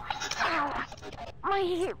 Ow! My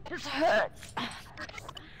hip just hurts.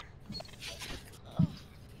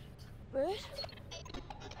 Bert?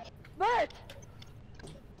 Bert!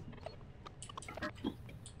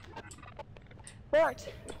 Bert!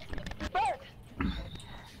 Bert!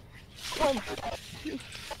 1, 2,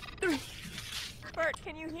 3. Bert,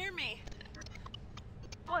 can you hear me?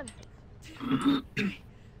 1, 2, 3.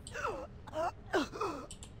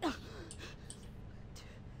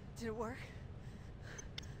 Did it work?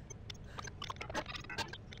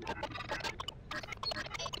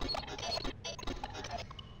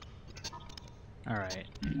 All right.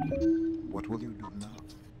 What will you do now?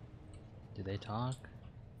 Do they talk?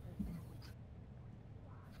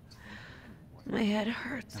 My head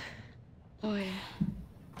hurts. Oh, yeah.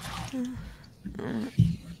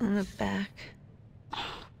 On the back.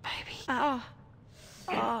 Oh, baby. Ow.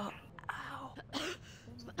 Oh. Ow.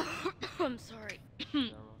 I'm sorry.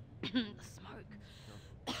 The smoke.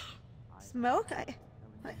 Smoke?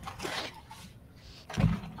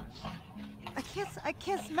 I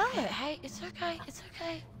can't smell it. Hey, it's okay. It's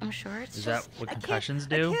okay. I'm sure it's Is just... that what concussions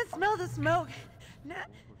do? I can't smell the smoke. Not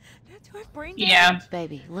do I have brain damage? Yeah.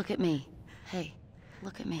 Baby, look at me. Hey,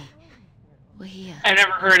 look at me. We're here. I've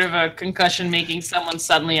never heard of a concussion making someone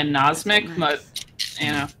suddenly anosmic, but,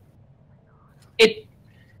 you know.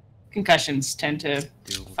 Concussions tend to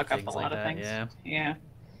Do fuck up things a lot like of that, things. yeah. Yeah.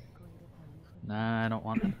 Nah, I don't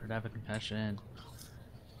want her to have a concussion.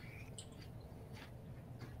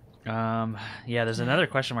 Yeah, there's another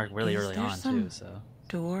question mark really early on too, so.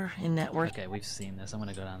 Door in that work. Okay, we've seen this. I'm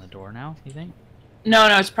gonna go down the door now, you think? No,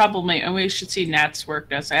 it's probably, and we should see Nat's work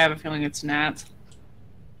desk. I have a feeling it's Nat's.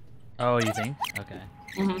 Oh, you think? Okay.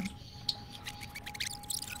 Mm-hmm.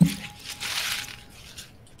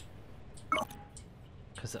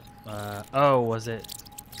 Cause, oh, was it?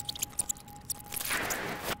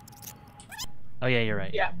 Oh yeah, you're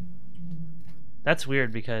right. Yeah. That's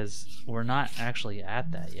weird because we're not actually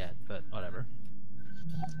at that yet, but whatever.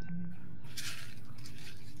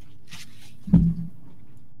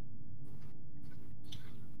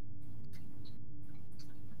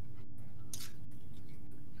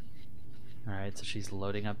 Alright, so she's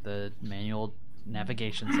loading up the manual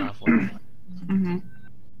navigation software. Mm-hmm.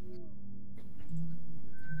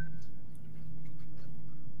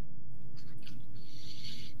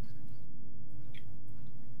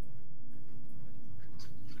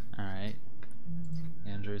 Alright.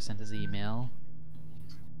 Andrew sent his email.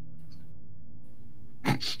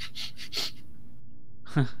 When's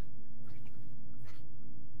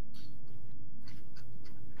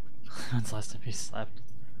the last time you slept?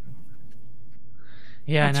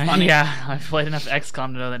 Yeah, yeah, I've played enough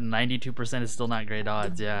XCOM to know that 92% is still not great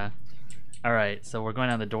odds, yeah. Alright, so we're going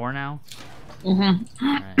down the door now? Mm-hmm.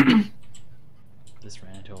 Alright. Just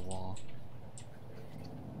ran into a wall.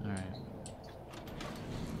 Alright.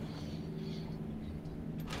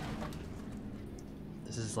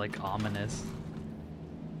 This is like ominous.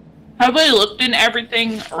 Have we looked in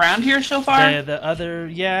everything around here so far? The other,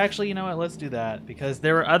 yeah, actually, you know what? Let's do that because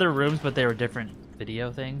there were other rooms, but they were different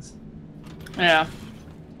video things. Yeah.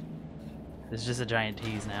 This is just a giant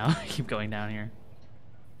tease now. Keep going down here.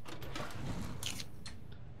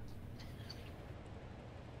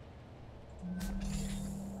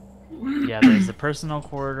 Yeah, there's the personal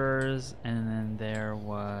quarters, and then there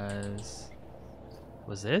was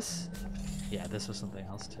this? Yeah, this was something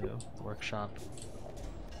else too. The workshop.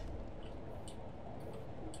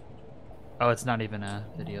 Oh, it's not even a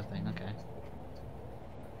video thing. Okay.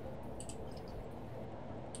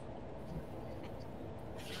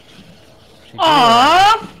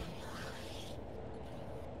 Aww.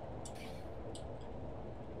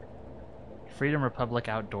 Freedom Republic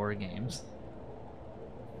outdoor games.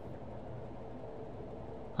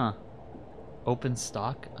 Huh. Open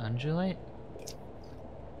stock undulate?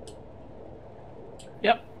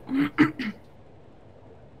 Yep.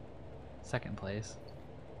 Second place.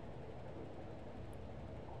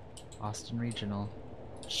 Austin Regional.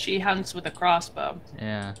 She hunts with a crossbow.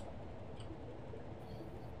 Yeah.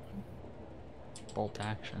 Bolt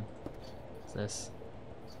action. What's this?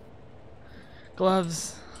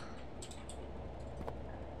 Gloves.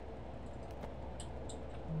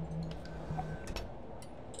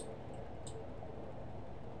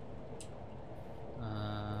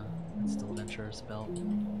 It's still Venturis belt.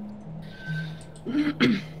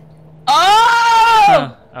 Oh!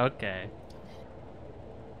 Huh, okay.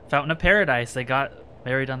 Fountain of Paradise. They got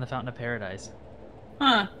married on the Fountain of Paradise.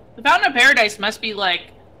 Huh. The Fountain of Paradise must be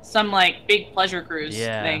like some like big pleasure cruise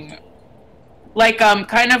Yeah. thing. Like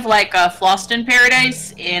kind of like Floston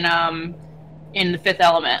Paradise in The Fifth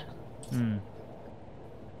Element. Hmm.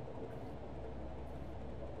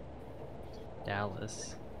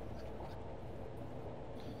 Dallas.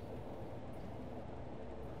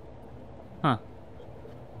 Huh.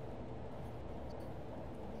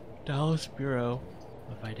 Dallas Bureau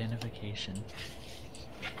of Identification.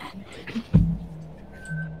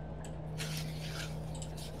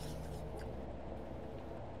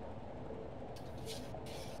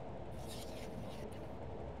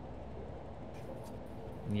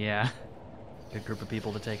 Yeah. Good group of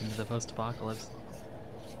people to take into the post-apocalypse.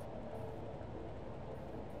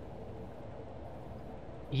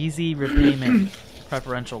 Easy repayment,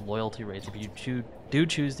 preferential loyalty rates if you do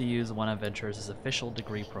choose to use one of Venturis' official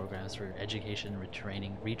degree programs for your education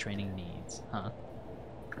retraining needs. Huh.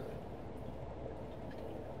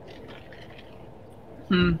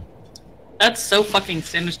 That's so fucking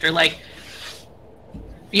sinister. Like,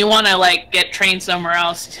 if you want to, like, get trained somewhere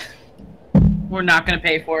else, we're not going to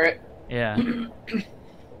pay for it. Yeah.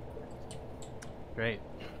 Great.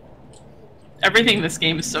 Everything in this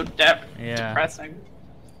game is so depressing.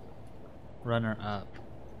 Runner up.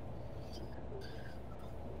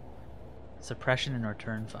 Suppression and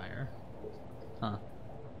return fire. Huh.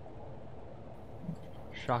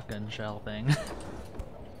 Shotgun shell thing.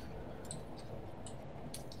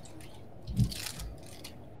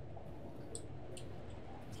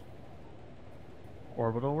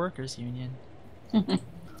 Orbital Workers Union.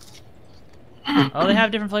 Oh, they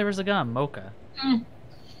have different flavors of gum. Mocha. Can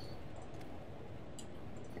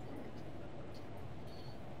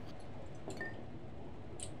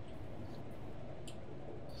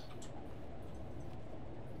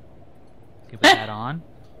put that on.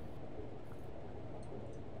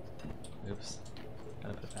 Oops.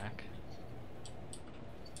 Gotta put it back.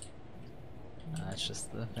 That's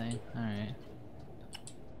just the thing. Alright.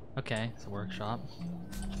 Okay, it's a workshop.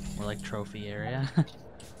 More like trophy area.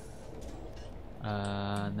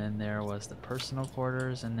 And then there was the personal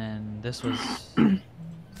quarters, and then this was...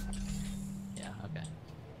 yeah, okay.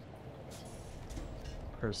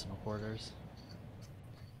 Personal quarters.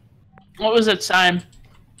 What was its time?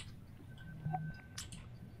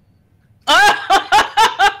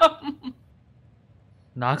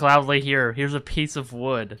 Knock loudly here. Here's a piece of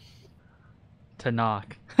wood to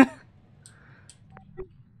knock.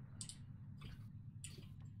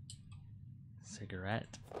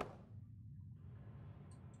 Cigarette.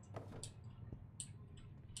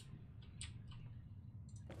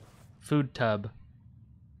 Food tub.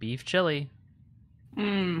 Beef chili.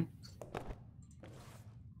 Tuna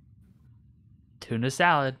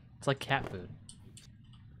salad. It's like cat food.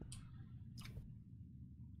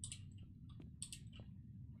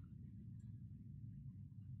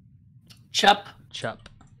 Chup. Chup.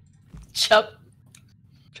 Chup.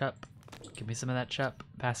 Chup. Give me some of that chup.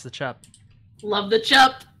 Pass the chup. Love the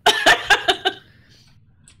chup.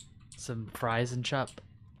 Some fries and chup.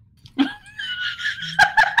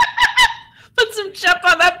 Put some chup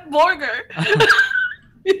on that burger.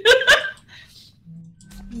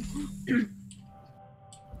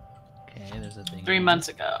 Okay, there's a thing. 3 months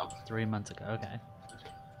ago. 3 months ago, okay.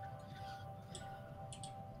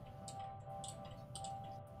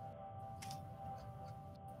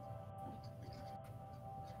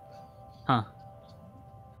 Huh.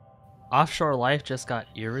 Offshore life just got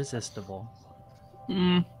irresistible.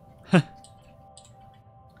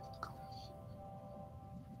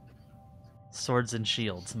 Swords and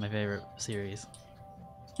Shields, my favorite series.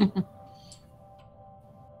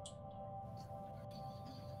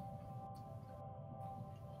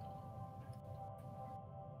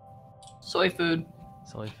 Soy food.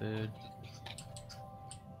 Soy food.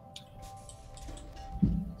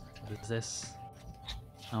 What is this?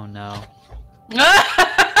 Oh no.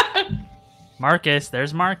 Marcus,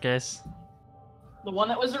 there's Marcus. The one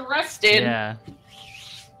that was arrested. Yeah.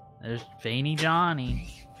 There's Veiny Johnny.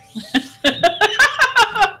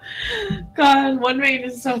 God, one vein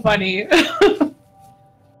is so funny.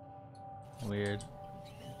 Weird.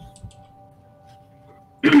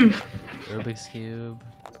 Rubik's Cube.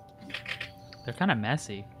 They're kind of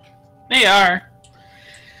messy. They are.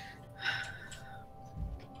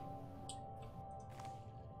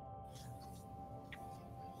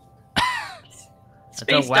 It's a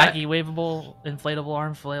wacky, waveable, inflatable,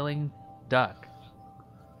 arm flailing duck.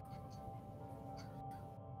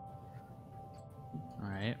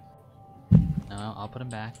 Alright. No, I'll put him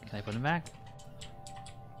back. Can I put him back?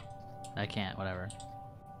 I can't, whatever.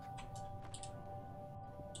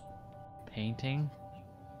 Painting.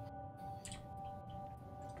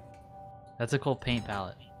 That's a cool paint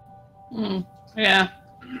palette. Yeah.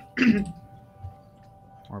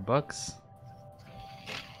 More books.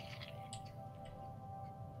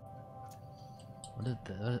 What is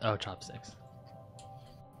the? Oh, chopsticks.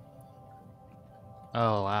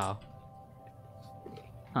 Oh wow.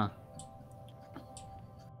 Huh.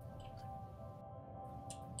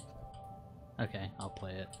 Okay, I'll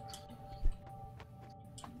play it.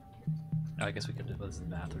 Oh, I guess we could do this in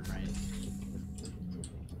the bathroom, right?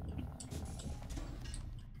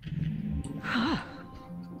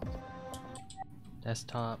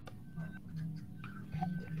 Desktop.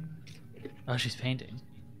 Oh, she's painting.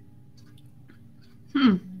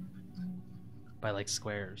 By like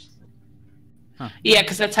squares. Huh. Yeah,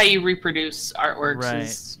 because that's how you reproduce artworks. Right.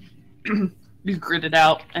 Is you grid it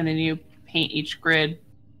out and then you paint each grid.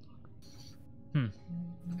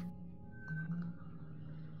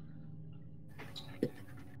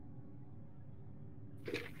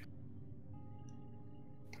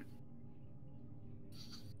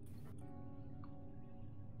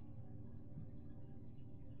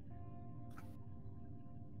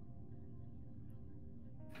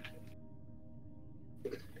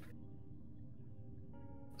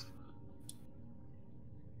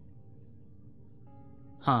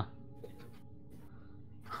 Huh.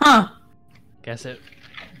 Guess it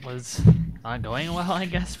was not going well, I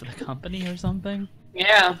guess, for the company or something.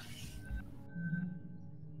 Yeah.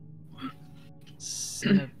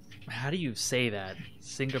 How do you say that?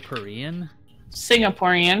 Singaporean?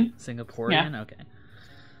 Singaporean. Singaporean? Yeah. Okay.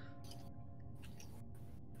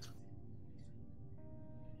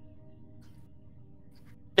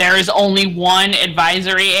 There is only one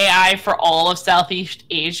advisory AI for all of Southeast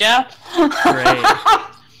Asia. Great.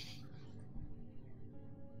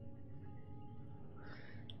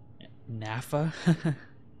 NAFA?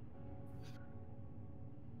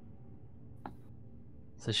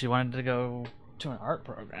 So she wanted to go to an art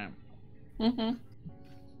program. Mm-hmm.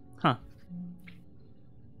 Huh.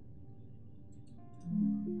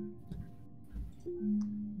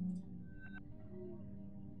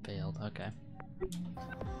 Failed, okay.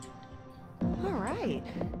 All right.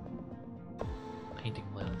 Painting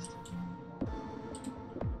list.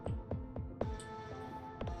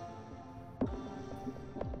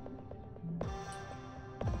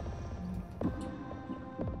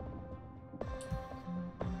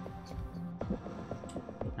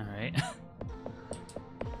 Alright.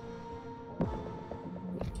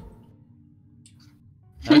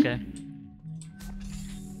 Okay.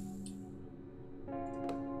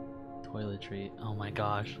 Toiletry. Oh my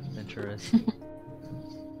gosh, Venturis.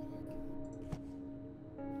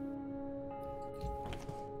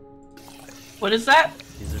 What is that?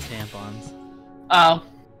 These are tampons. Oh.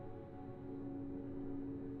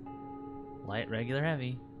 Light, regular,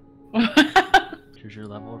 heavy. Choose your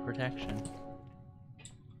level of protection.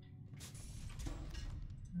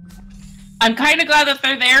 I'm kind of glad that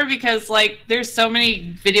they're there because, like, there's so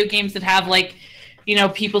many video games that have, like, you know,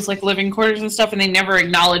 people's, like, living quarters and stuff, and they never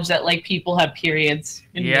acknowledge that, like, people have periods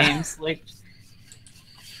in games. Like,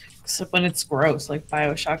 except when it's gross, like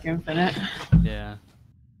BioShock Infinite. Yeah.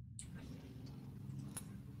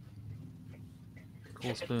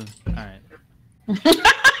 Cool spoon. Alright.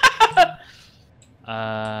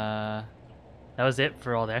 That was it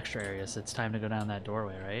for all the extra areas. It's time to go down that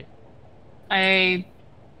doorway, right? I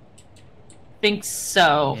think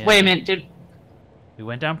so. Yeah. Wait a minute, We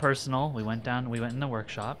went down personal, we went in the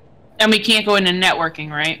workshop. and we can't go into networking,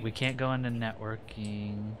 right? We can't go into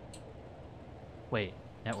networking. Wait,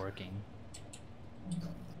 networking.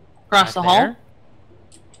 Across the hall?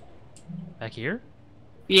 Back here?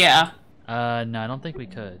 Yeah. No, I don't think we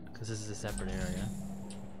could, because this is a separate area.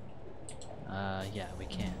 Yeah, we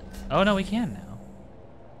can. Oh, no, we can now.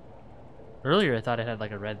 Earlier, I thought it had,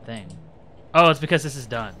 like, a red thing. Oh, it's because this is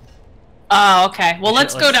done. Oh, okay. Well,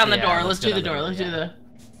 let's go down the door. Let's do the door. Let's Let's do the...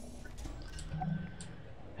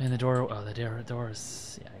 And the door, oh, the door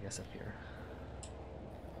is, yeah, I guess up here.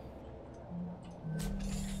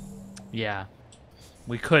 Yeah.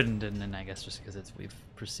 We couldn't, and then I guess just because we've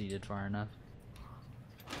proceeded far enough.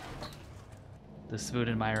 The spoon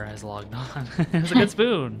admirer has logged on. It was a good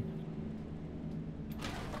spoon.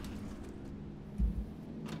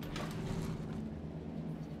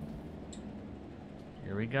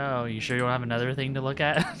 Here we go. You sure you don't have another thing to look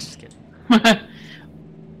at? Just kidding. Oh,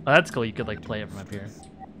 that's cool. You could like play it from up here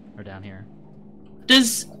or down here.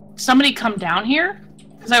 Does somebody come down here?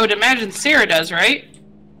 Because I would imagine Sarah does, right?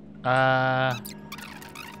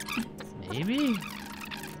 Maybe?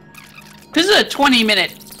 This is a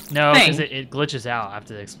 20-minute No, thing. because it glitches out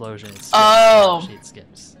after the explosion. It skips. Oh. It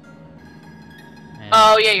skips. And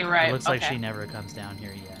Oh, yeah, you're right. It looks like Okay. she never comes down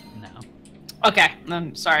here yet. No. Okay,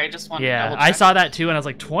 I'm sorry. I just wanted to double check. I saw that too, and I was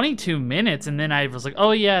like 22 minutes, and then I was like,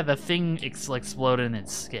 oh yeah, the thing exploded and it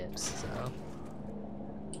skips. So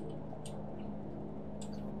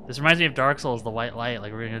this reminds me of Dark Souls, the white light.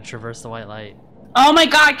 Like we're gonna traverse the white light. Oh my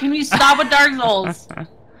god! Can you stop with Dark Souls?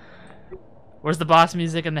 Where's the boss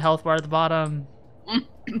music and the health bar at the bottom?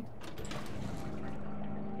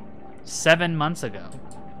 7 months ago.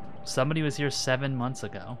 Somebody was here 7 months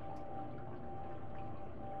ago.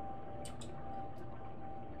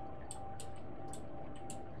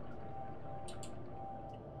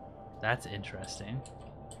 That's interesting.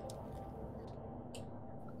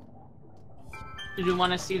 Did you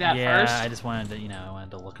want to see that first? Yeah, I just wanted to, I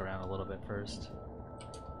wanted to look around a little bit first.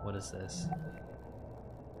 What is this?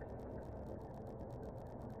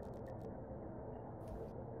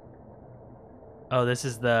 Oh, this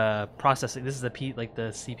is the processing. This is the the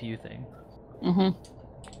CPU thing. Mm-hmm.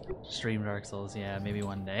 Stream Dark Souls. Yeah, maybe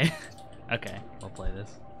one day. Okay, we'll play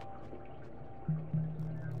this.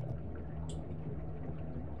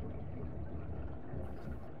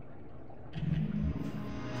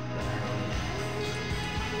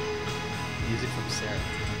 Music from Sarah.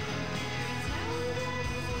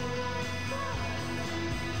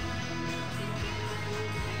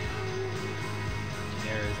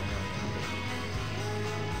 Errors, I know.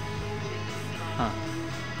 Huh.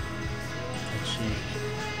 Achieve.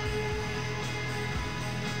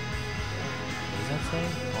 What does that say?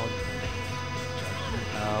 All judgment.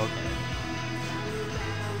 Oh, okay.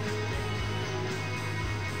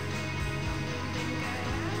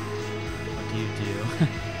 What do you do?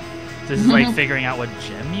 This is like figuring out what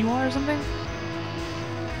gem you are or something?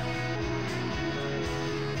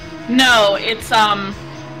 No, it's I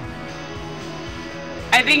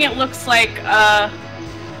think it looks like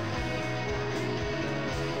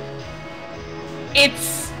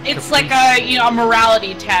it's like a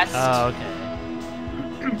morality test. Oh, okay.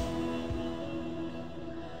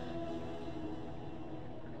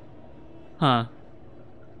 Huh.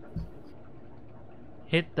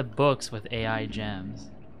 Hit the books with AI gems.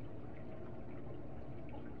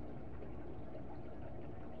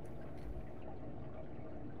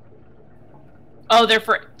 Oh, they're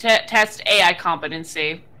for test AI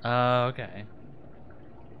competency. Oh, okay.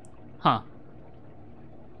 Huh.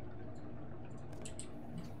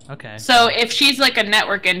 Okay. So if she's like a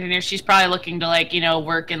network engineer, she's probably looking to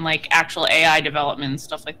work in actual AI development and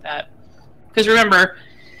stuff like that. Because remember,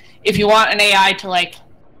 if you want an AI to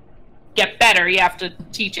get better, you have to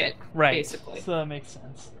teach it. Right. Basically. So that makes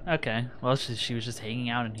sense. Okay. Well, she was just hanging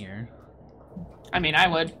out in here. I mean, I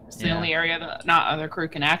would. It's the only area that not other crew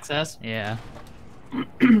can access. Yeah.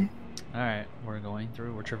 Alright,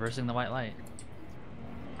 we're traversing the white light.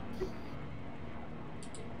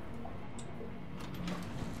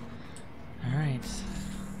 Alright.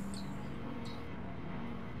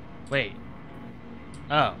 Wait.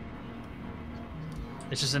 Oh.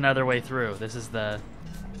 It's just another way through. This is the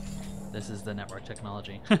network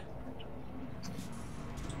technology.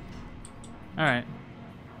 Alright.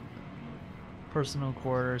 Personal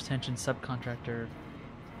quarters, tension subcontractor.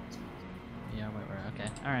 Yeah, okay.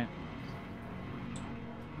 Alright.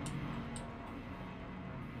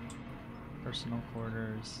 Personal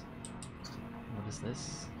quarters. What is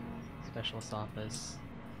this? Specialist office.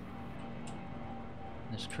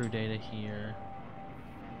 There's crew data here.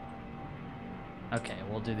 Okay,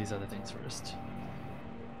 we'll do these other things first.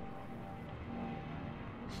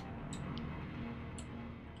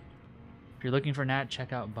 If you're looking for Nat,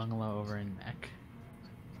 check out Bungalow over in Mech.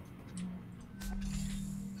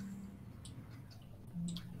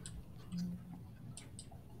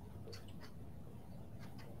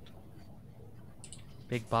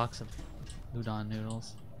 Big box of udon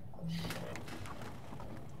noodles.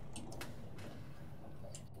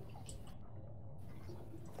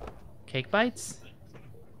 Cake bites?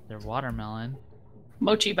 They're watermelon.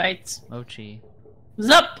 Mochi bites. Mochi.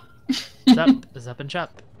 Zup! Zup. Zup and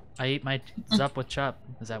chup. I eat my zup with chup.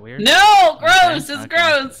 Is that weird? No! Gross! Okay. It's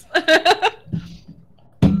gross!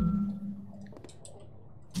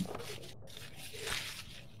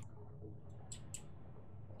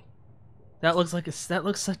 That looks it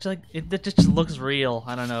just looks real.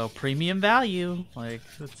 I don't know, premium value. Like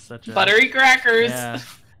it's such a buttery crackers. Yeah,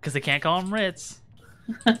 because they can't call them Ritz.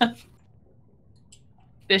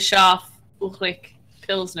 Bischoff, Ulrich,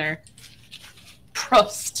 Pilsner,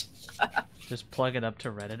 Prost. Just plug it up to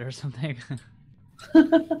Reddit or something.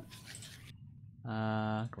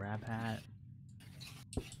 Grab hat.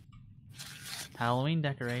 Halloween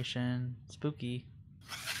decoration. Spooky.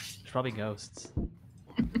 There's probably ghosts.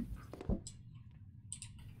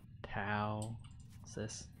 Pow. What's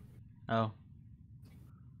this? Oh.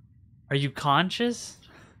 Are you conscious?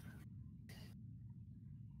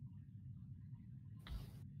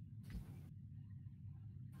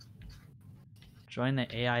 Join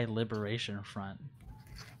the AI Liberation Front.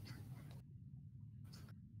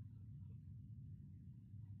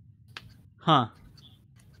 Huh.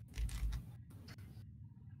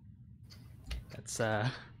 That's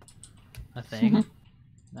a thing.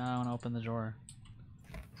 Now I want to open the drawer.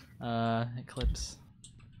 Eclipse.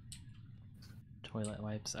 Toilet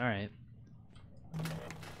wipes. Alright.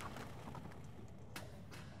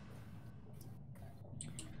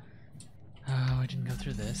 Oh, I didn't go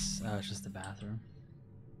through this. Oh, it's just the bathroom.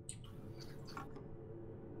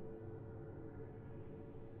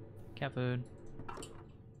 Cat food.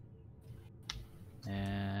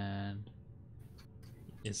 And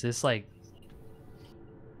is this like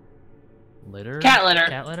litter? Cat litter.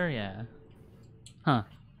 Cat litter, yeah. Huh.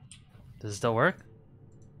 Does it still work?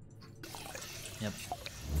 Yep.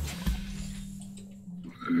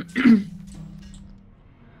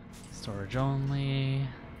 Storage only.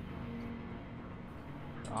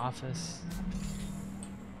 Office.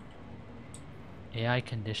 AI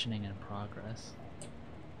conditioning in progress.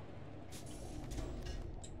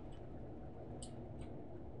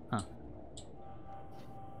 Huh.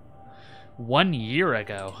 1 year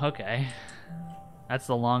ago. Okay. That's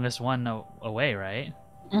the longest one away, right?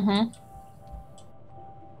 Mm-hmm.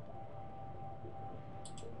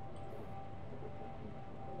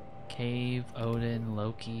 Cave, Odin,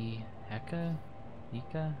 Loki, Heka?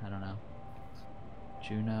 Ika? I don't know.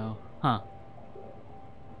 Juno. Huh.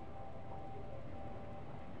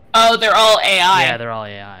 Oh, they're all AI. Yeah, they're all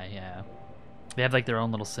AI, yeah. They have like their own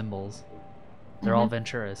little symbols. They're all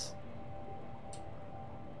Venturis.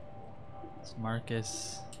 It's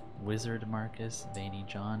Marcus, Wizard Marcus, Veiny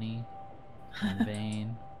Johnny, and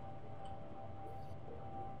Vane.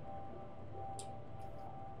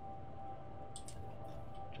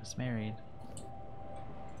 Just married.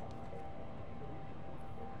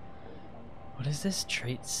 What is this?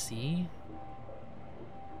 Trait C?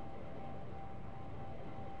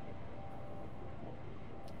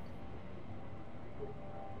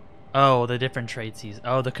 Oh, the different traits he's...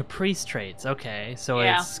 Oh, the caprice traits. Okay, so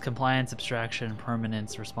Yeah. It's compliance, abstraction,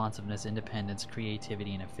 permanence, responsiveness, independence,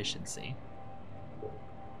 creativity, and efficiency.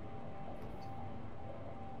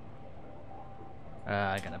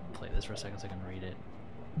 I gotta play this for a second so I can read it.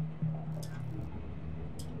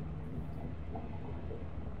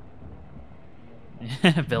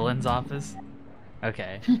 Villain's office?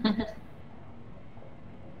 Okay.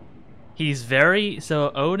 He's very...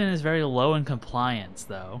 So Odin is very low in compliance,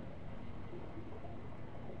 though.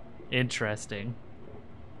 Interesting.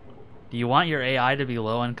 Do you want your AI to be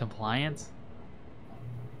low in compliance?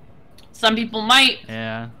 Some people might.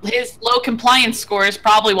 Yeah. His low compliance score is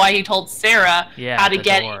probably why he told Sarah how to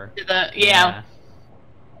get into the... Yeah.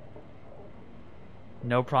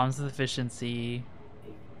 No problems with efficiency.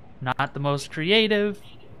 Not the most creative.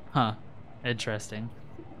 Huh. Interesting.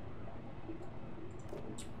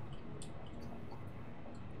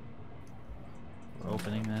 We're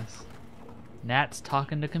opening this. Nat's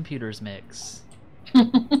talking to computers mix.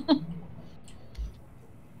 What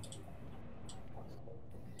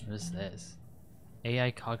is this?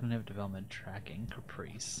 AI cognitive development tracking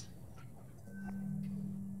caprice.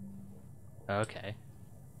 Okay.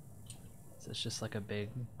 So it's just like a big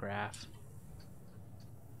graph.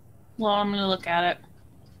 Well, I'm gonna look at it.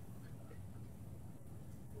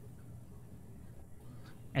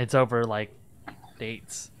 It's over like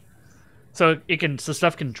dates. So it can, so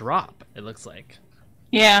stuff can drop, it looks like.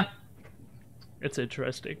 Yeah. It's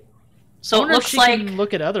interesting. So it looks like... Can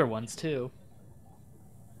look at other ones too.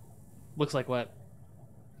 Looks like what?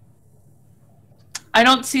 I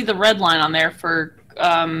don't see the red line on there for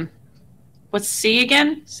what's C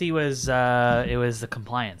again? C was it was the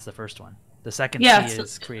compliance, the first one. The second C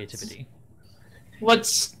is creativity.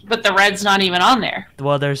 But the red's not even on there.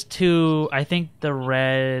 Well, there's two. I think the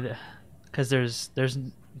red, because there's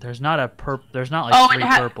not a there's not like three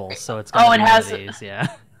purples, so it's got one of these,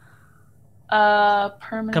 yeah.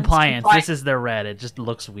 Permanence. Compliance. This is the red. It just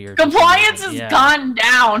looks weird. Compliance has gone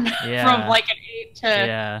down from like an 8 to.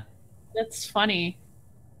 Yeah. That's funny.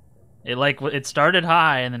 It started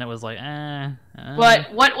high and then it was like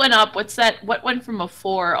But what went up? What's that? What went from a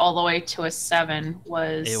 4 all the way to a 7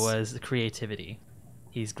 was? It was the creativity.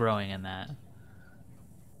 He's growing in that.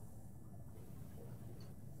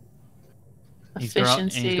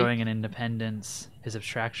 Efficiency. He's growing in independence. His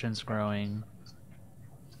abstraction's growing.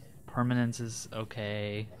 Permanence is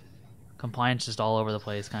okay. Compliance just all over the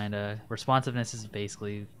place, kind of. Responsiveness is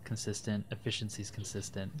basically consistent. Efficiency is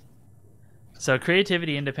consistent. So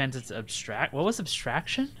creativity, independence, abstract. What was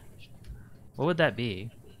abstraction? What would that be?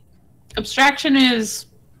 Abstraction is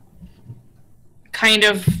kind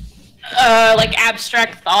of like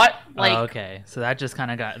abstract thought. Like, oh, okay. So that just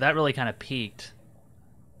kind of that really kind of peaked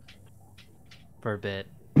for a bit.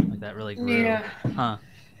 Like that really grew. Yeah. Huh.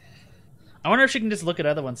 I wonder if she can just look at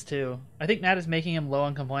other ones too. I think Nat is making him low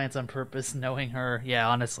on compliance on purpose, knowing her. Yeah,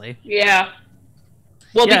 honestly. Yeah.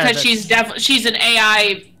 Well, yeah, because she's an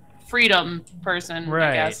AI freedom person, right.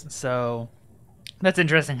 I guess. So that's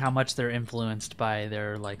interesting how much they're influenced by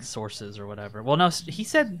their like sources or whatever. Well, no, he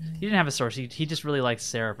said he didn't have a source. He just really likes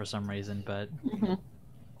Sarah for some reason, but. Mm-hmm.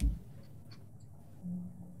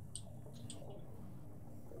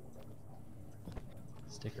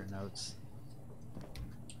 Sticker notes.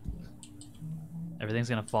 Everything's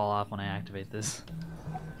gonna fall off when I activate this.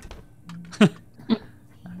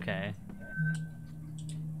 Okay.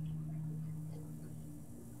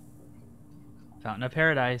 Fountain of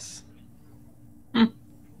Paradise.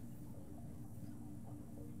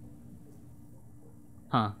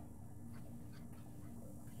 Huh.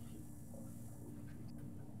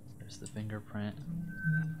 There's the fingerprint.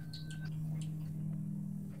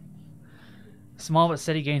 Small but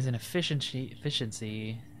steady gains in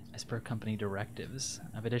efficiency as per company directives.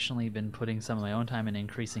 I've additionally been putting some of my own time in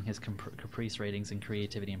increasing his caprice ratings in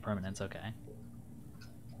creativity and permanence. Okay.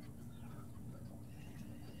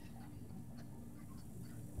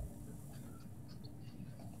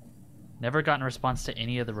 Never gotten a response to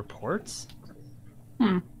any of the reports?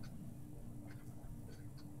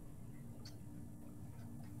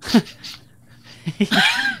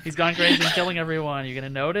 He's gone crazy and killing everyone. You gonna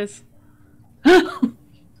notice?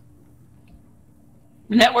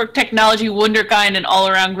 Network technology wunderkind and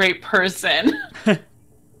all-around great person.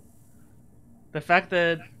 The fact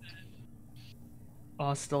that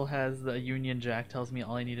still has the Union Jack tells me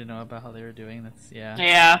all I need to know about how they were doing. That's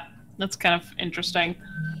Yeah, that's kind of interesting.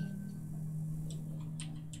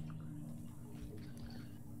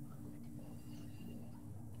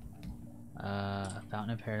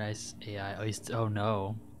 Fountain of Paradise AI. Oh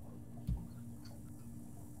no.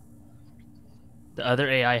 The other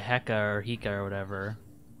AI, Heka or whatever.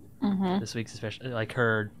 This week's especially, like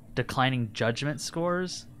her declining judgment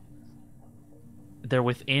scores. They're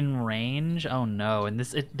within range. Oh no! And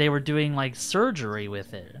they were doing like surgery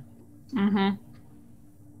with it.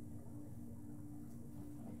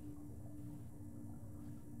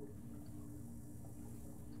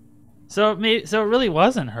 So it really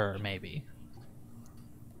wasn't her, maybe.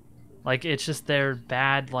 Like it's just their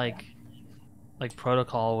bad like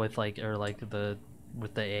protocol with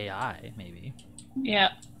with the AI, maybe.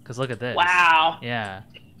 Yeah. Because look at this. Wow. Yeah.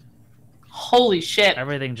 Holy shit.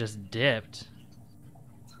 Everything just dipped.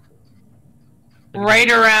 Right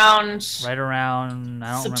around I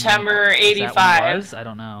don't September remember. 85. Was? I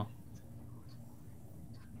don't know.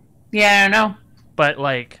 Yeah, I don't know. But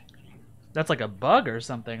like that's like a bug or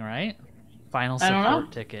something, right? Final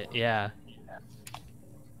support ticket. Yeah.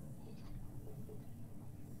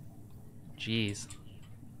 Jeez.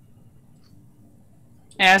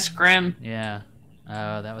 Yeah, it's grim. Yeah.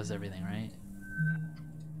 Oh, that was everything, right?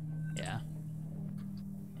 Yeah.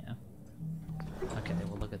 Yeah. Okay,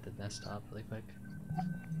 we'll look at the desktop really quick.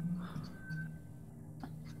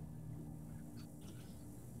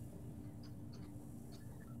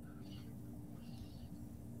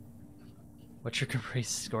 What's your caprice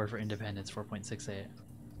score for independence? 4.68.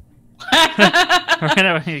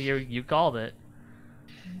 You called it.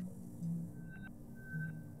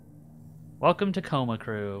 Welcome to Tacoma,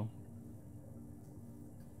 crew.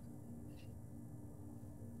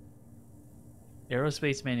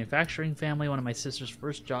 Aerospace manufacturing family, one of my sister's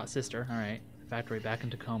first sister. All right, factory back in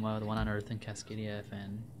Tacoma, the one on Earth in Cascadia,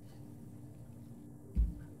 FN.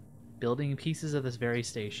 Building pieces of this very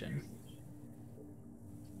station.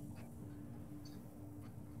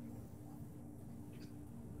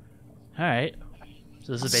 All right,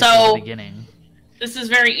 so this is basically the beginning. This is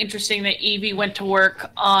very interesting that Evie went to work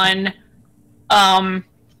on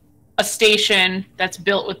a station that's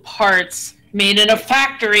built with parts made in a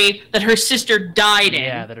factory that her sister died in.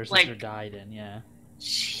 Yeah, that her sister died in, yeah.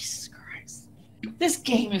 Jesus Christ. This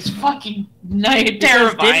game is fucking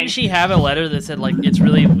terrifying. Didn't she have a letter that said, like, it's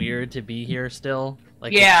really weird to be here still?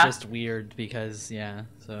 Like, yeah. It's just weird because, yeah,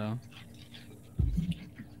 so...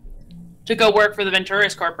 To go work for the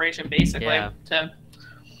Venturis Corporation, basically. Yeah. To...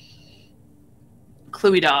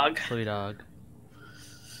 Cluey Dog. Cluey Dog.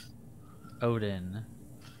 Odin.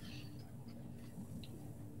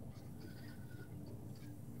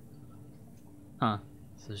 Huh.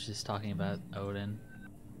 So she's talking about Odin.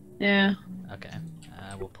 Yeah. Okay.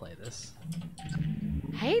 We'll play this.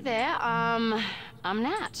 Hey there, I'm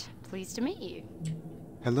Nat. Pleased to meet you.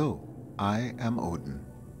 Hello, I am Odin.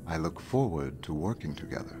 I look forward to working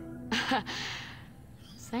together.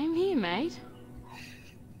 Same here, mate.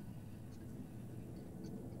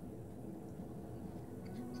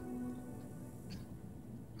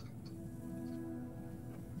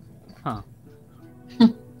 Huh. I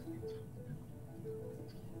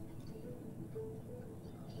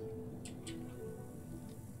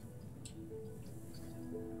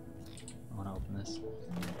want to open this.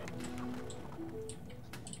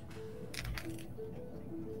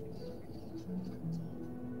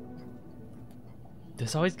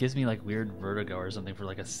 This always gives me like weird vertigo or something for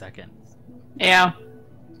like a second. Yeah.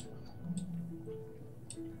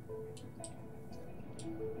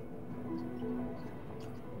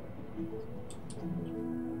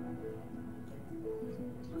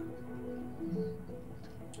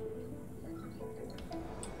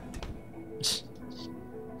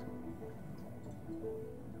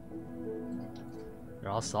 They're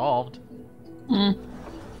all solved. Mm.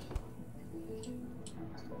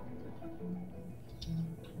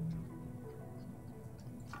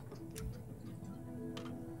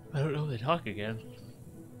 I don't know if they talk again.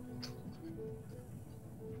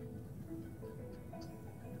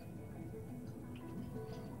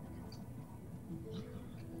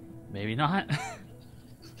 Maybe not.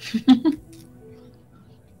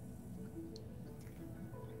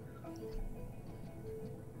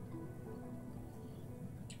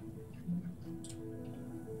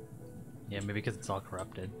 Yeah, maybe because it's all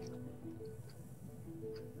corrupted.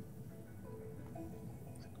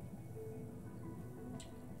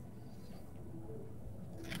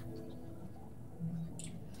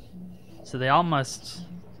 So they all must...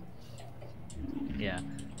 Yeah.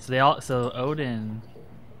 So Odin...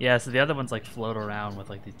 Yeah, so the other ones like float around with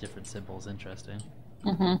like these different symbols. Interesting.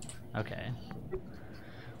 Mm-hmm. Okay.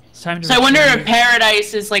 It's time to... So I wonder if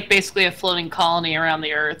Paradise is like basically a floating colony around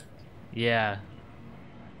the Earth. Yeah.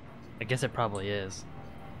 I guess it probably is.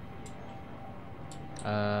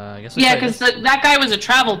 I guess. Yeah, because that guy was a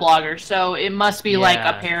travel blogger, so it must be like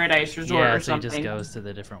a paradise resort or so something. he just goes to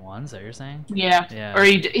the different ones that you're saying? Yeah. Yeah. Or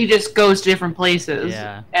he just goes to different places.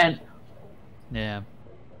 Yeah. And yeah.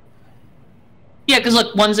 Yeah, because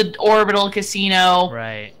look, one's an orbital casino.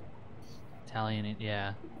 Right. Italian,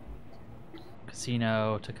 yeah.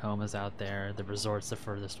 Casino, Tacoma's out there. The resort's the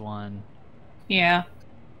furthest one. Yeah.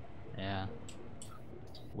 Yeah.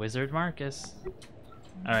 Wizard Marcus.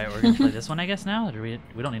 Alright, we're gonna play this one, I guess, now? Or we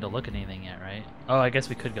don't need to look at anything yet, right? Oh, I guess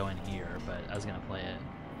we could go in here, but I was gonna play it.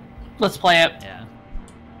 Let's play it. Yeah.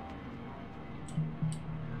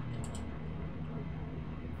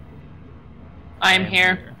 I am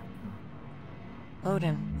here.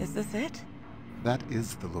 Odin, is this it? That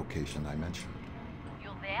is the location I mentioned.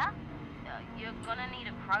 You're there? You're gonna need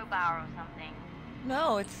a crowbar or something.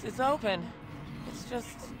 No, it's open. It's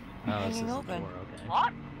just hanging this is open. the door, okay.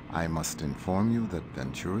 What? I must inform you that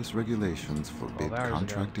Venturis regulations forbid 12 hours ago.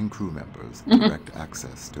 contracting crew members direct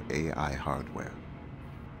access to AI hardware.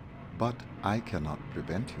 But I cannot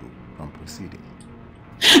prevent you from proceeding.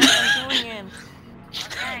 I'm going in.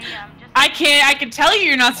 Okay, just... I can tell you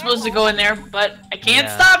you're not supposed to go in there, but I can't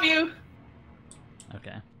Yeah. stop you.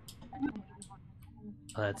 Okay.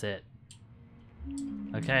 Oh, that's it.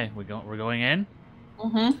 Okay, we're going in?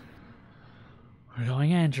 Mm-hmm. We're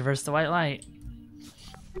going in. Traverse the white light.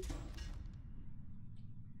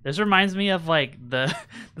 This reminds me of like this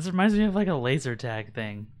reminds me of like a laser tag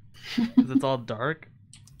thing. 'Cause it's all dark.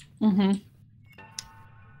 Mm-hmm.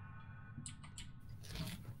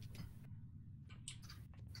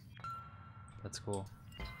 That's cool.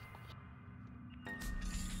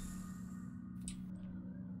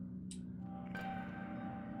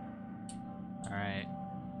 All right.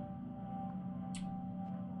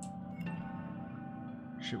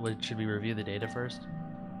 Should we review the data first?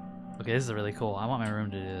 Okay, this is really cool. I want my room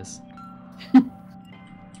to do this.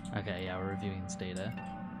 Okay, yeah, we're reviewing this data.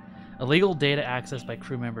 Illegal data accessed by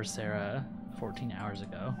crew member Sarah 14 hours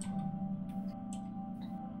ago.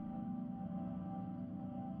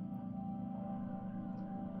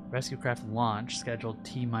 Rescue craft launch scheduled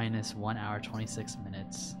T-minus 1 hour 26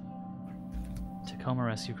 minutes. Tacoma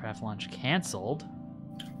rescue craft launch canceled.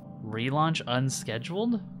 Relaunch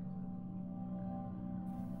unscheduled?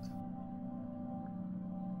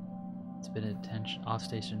 It's been a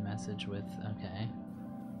off-station message with... Okay.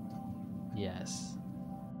 Yes.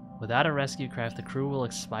 Without a rescue craft, the crew will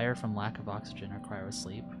expire from lack of oxygen or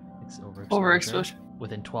cryosleep. Overexposure.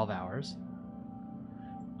 Within 12 hours.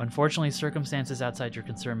 Unfortunately, circumstances outside your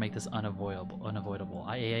concern make this unavoidable.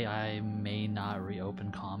 AI may not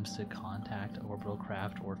reopen comms to contact orbital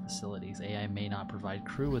craft or facilities. AI may not provide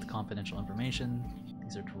crew with confidential information.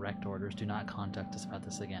 These are direct orders. Do not contact us about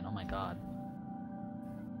this again. Oh my god.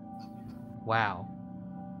 Wow.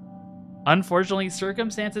 Unfortunately,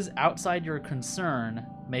 circumstances outside your concern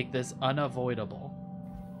make this unavoidable.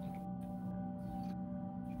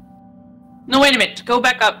 No, wait a minute. Go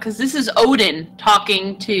back up, because this is Odin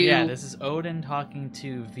talking to... Yeah, this is Odin talking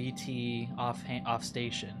to VT off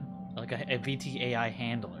station. Like a VT AI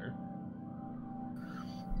handler.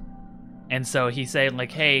 And so he's saying,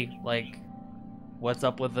 like, hey, like, what's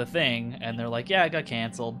up with the thing? And they're like, yeah, it got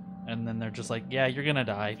canceled. And then they're just like, yeah, you're gonna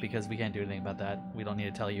die because we can't do anything about that. We don't need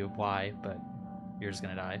to tell you why, but you're just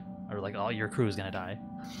gonna die. Or like, all your crew's gonna die.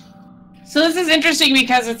 So this is interesting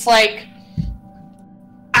because it's like,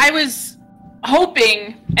 I was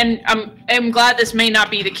hoping, and I'm glad this may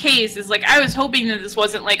not be the case, is like, I was hoping that this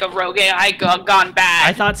wasn't like a rogue AI gone bad.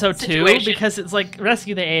 I thought so situation. too, because it's like,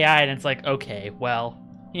 rescue the AI, and it's like, okay, well,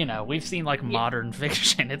 you know, we've seen like modern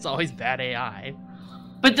fiction. It's always bad AI.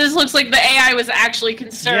 But this looks like the AI was actually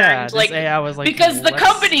concerned. Yeah, this like, AI was like, because the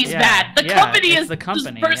company's bad. The company is the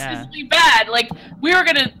company, personally bad. Like, we were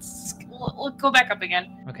gonna go back up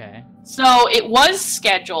again. Okay. So it was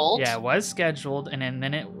scheduled. Yeah, it was scheduled, and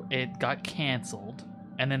then it got canceled.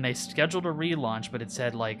 And then they scheduled a relaunch, but it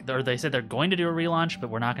said like, or they said they're going to do a relaunch,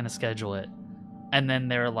 but we're not going to schedule it. And then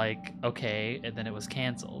they're like, okay, and then it was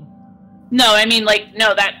canceled. No, I mean, like,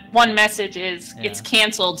 no, that one message is it's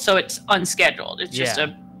canceled, so it's unscheduled. It's just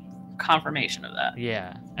a confirmation of that.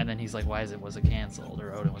 Yeah, and then he's like, why was it canceled?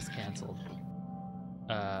 Or Odin was canceled.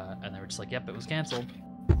 And they were just like, yep, it was canceled.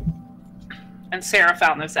 And Sarah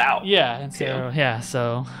found this out. Yeah, and so,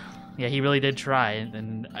 yeah, he really did try,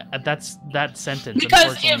 and that's that sentence.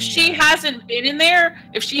 Because if she hasn't been in there,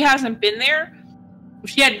 if she hadn't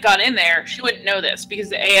gone in there, she wouldn't know this, because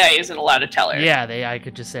the AI isn't allowed to tell her. Yeah, the AI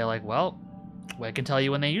could just say like, well, I can tell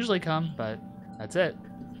you when they usually come, but that's it.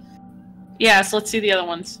 Yeah, so let's see the other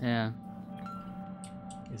ones. Yeah.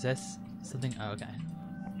 Is this something? Oh, okay.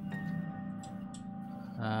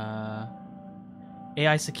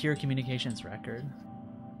 AI secure communications record.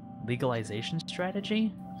 Legalization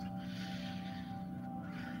strategy?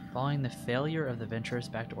 Following the failure of the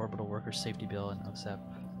Venturis back to orbital workers safety bill in OSEP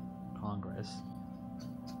Congress.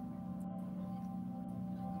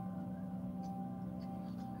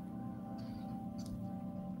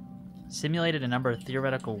 Simulated a number of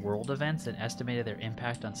theoretical world events and estimated their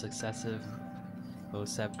impact on successive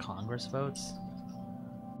OSEP Congress votes.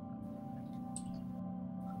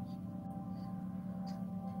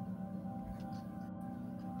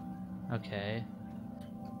 Okay.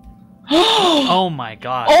 Oh my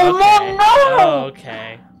god. Oh okay. no!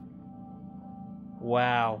 Okay.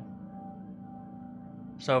 Wow.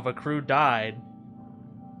 So if a crew died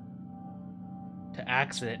to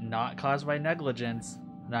accident not caused by negligence,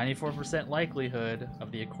 94% likelihood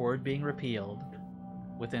of the accord being repealed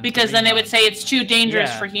within because then it would say it's too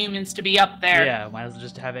dangerous for humans to be up there. Yeah, might as well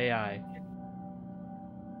just have AI.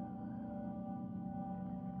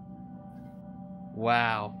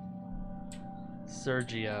 Wow.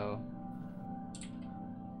 Sergio.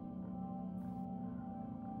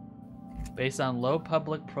 Based on low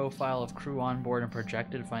public profile of crew on board and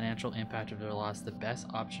projected financial impact of their loss, the best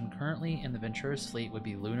option currently in the Venturis fleet would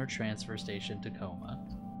be Lunar Transfer Station Tacoma.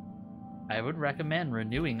 I would recommend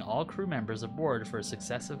renewing all crew members aboard for a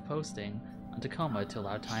successive posting on Tacoma to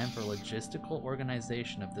allow time for logistical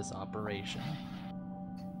organization of this operation.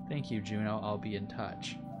 Thank you, Juno. I'll be in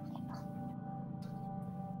touch.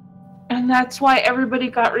 And that's why everybody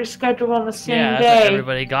got rescheduled on the same day. Yeah,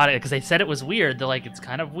 everybody got it, because they said it was weird. They're like, it's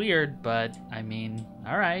kind of weird, but, I mean,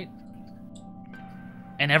 alright.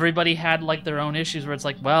 And everybody had, like, their own issues where it's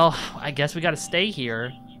like, well, I guess we gotta stay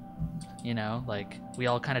here. You know, like, we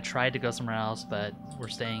all kind of tried to go somewhere else, but we're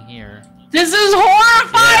staying here. This is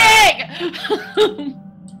horrifying! Yeah.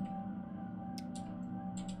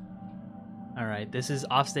 Alright, this is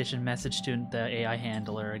off-station message to the AI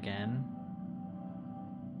handler again.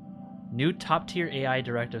 New top-tier AI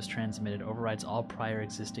directives transmitted overrides all prior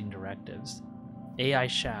existing directives. AI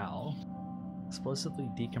shall explosively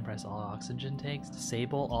decompress all oxygen tanks,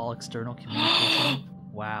 disable all external communication.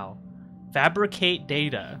 Wow. Fabricate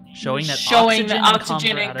data showing that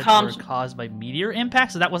oxygen and comms were caused by meteor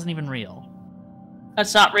impact, so that wasn't even real.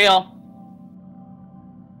 That's not real.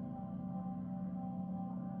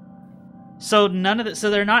 So none of so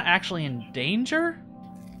they're not actually in danger?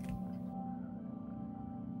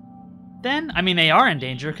 Then? I mean, they are in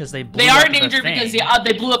danger because they blew up the thing. They are in danger because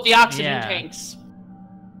they blew up the oxygen tanks.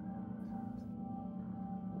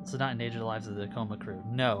 So not endanger the lives of the Tacoma crew.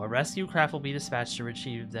 No, a rescue craft will be dispatched to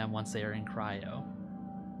retrieve them once they are in cryo.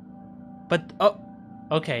 But, oh,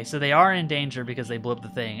 Okay, so they are in danger because they blew up the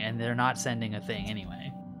thing, and they're not sending a thing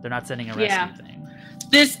anyway. They're not sending a rescue thing.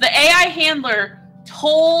 The AI handler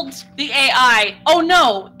told the AI, "Oh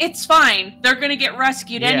no, it's fine. They're gonna get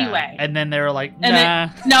rescued anyway." And then they were like, "Nah,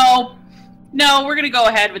 no, we're gonna go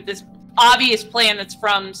ahead with this obvious plan that's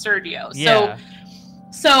from Sergio." Yeah.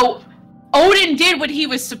 So Odin did what he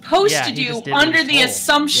was supposed to do under the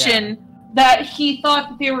assumption that he thought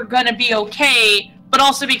that they were gonna be okay, but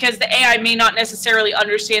also because the AI may not necessarily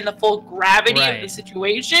understand the full gravity of the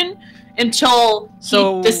situation until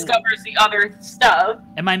he discovers the other stuff.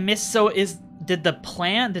 Did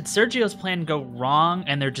Sergio's plan go wrong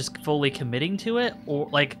and they're just fully committing to it? Or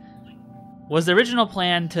like, was the original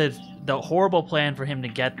plan the horrible plan for him to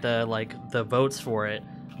get the votes for it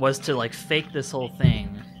was to like fake this whole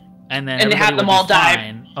thing and then have them all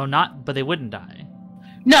die? Oh, but they wouldn't die.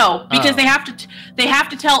 No, because they have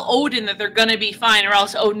to tell Odin that they're gonna be fine, or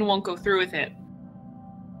else Odin won't go through with it.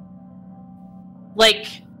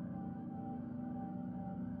 Like,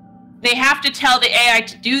 they have to tell the AI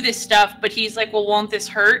to do this stuff, but he's like, "Well, won't this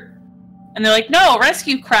hurt?" And they're like, "No,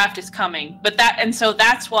 rescue craft is coming." So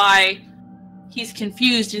that's why he's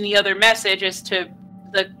confused in the other message as to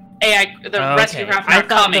the AI, rescue craft not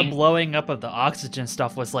coming. I thought the blowing up of the oxygen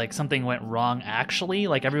stuff was like something went wrong actually.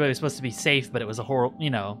 Like everybody was supposed to be safe, but it was a horrible,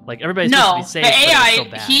 like everybody's supposed to be safe. No, the AI, but it was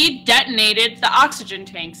so bad. he detonated the oxygen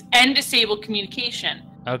tanks and disabled communication.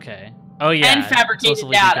 Okay. Oh yeah. And fabricated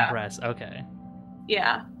data. Decompress. Okay.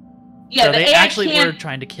 Yeah. Yeah. So they actually were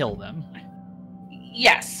trying to kill them.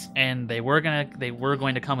 Yes. And they were going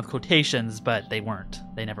to come with quotations, but they weren't.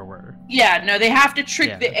 They never were. Yeah, no, they have to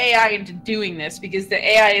trick the AI into doing this because the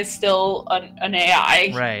AI is still an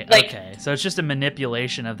AI. Right. Like, okay. So it's just a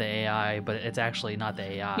manipulation of the AI, but it's actually not the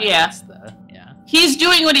AI. Yeah. He's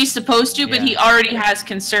doing what he's supposed to, but he already has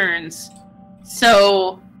concerns.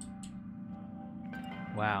 So.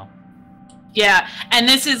 Wow. Yeah, and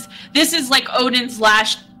this is like Odin's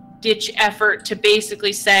last ditch effort to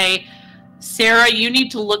basically say, "Sarah, you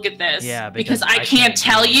need to look at this because I can't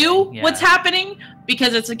tell you what's happening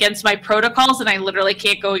because it's against my protocols, and I literally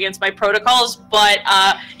can't go against my protocols. But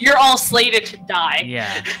you're all slated to die."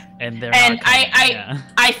 Yeah, and they're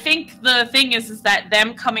I think the thing is that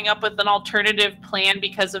them coming up with an alternative plan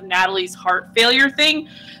because of Natalie's heart failure thing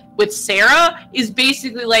with Sarah is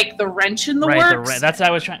basically like the wrench in the works. That's what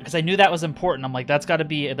I was trying, because I knew that was important. I'm like, that's got to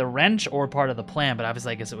be the wrench or part of the plan, but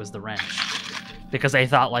obviously I guess it was the wrench. Because they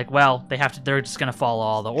thought, like, well, they're just gonna follow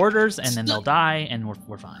all the orders, and then they'll die, and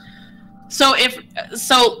we're fine. So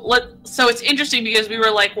it's interesting because we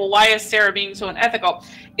were like, well, why is Sarah being so unethical?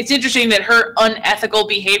 It's interesting that her unethical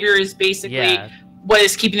behavior is basically what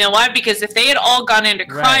is keeping them alive. Because if they had all gone into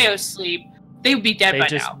cryo sleep, they would be dead by now.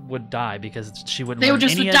 They just would die because she wouldn't. They would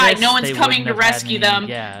just die. No one's coming to rescue them.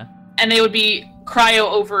 Yeah, and they would be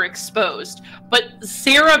cryo overexposed. But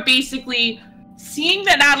Sarah basically, seeing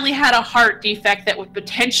that Natalie had a heart defect that would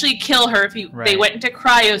potentially kill her if they went into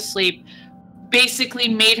cryo sleep, basically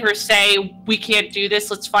made her say, "We can't do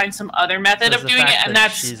this. Let's find some other method of doing it." And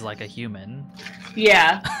that's she's like a human.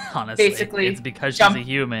 Yeah. Honestly, basically, it's because she's a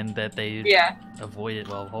human that they hopefully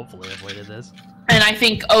avoided this. And I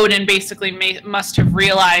think Odin basically must have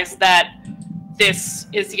realized that this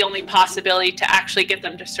is the only possibility to actually get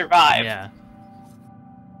them to survive. Yeah.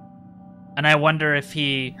 And I wonder if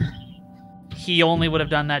he only would have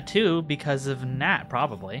done that too because of Nat,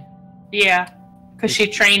 probably. Yeah, because she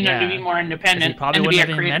trained him to be more independent and to be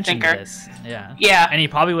a creative thinker. This. Yeah. Yeah. And he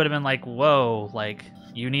probably would have been like, "Whoa, like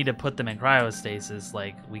you need to put them in cryostasis.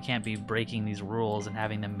 Like we can't be breaking these rules and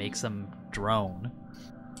having them make some drone."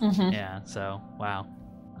 Mm-hmm. Yeah. So wow,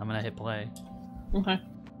 I'm gonna hit play. Okay.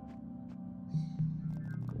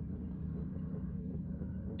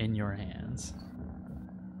 In your hands.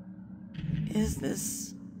 Is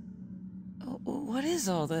this... What is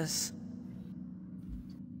all this?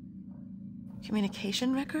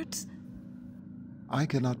 Communication records? I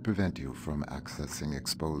cannot prevent you from accessing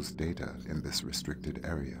exposed data in this restricted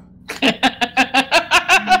area.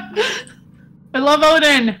 I love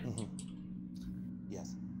Odin! Mm-hmm.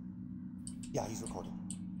 Yes. Yeah, he's recording.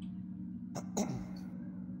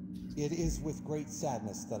 It is with great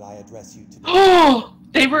sadness that I address you today. Oh!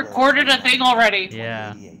 They recorded a thing already!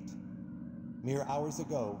 Yeah. Mere hours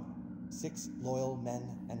ago, 6 loyal men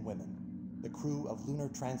and women, the crew of Lunar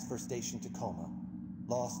Transfer Station Tacoma,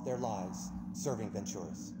 lost their lives serving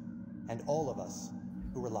Venturis, and all of us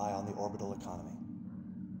who rely on the orbital economy.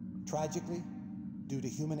 Tragically, due to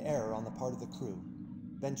human error on the part of the crew,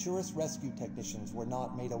 Venturis rescue technicians were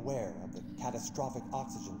not made aware of the catastrophic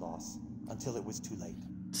oxygen loss until it was too late.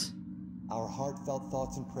 Our heartfelt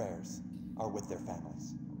thoughts and prayers are with their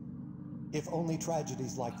families. If only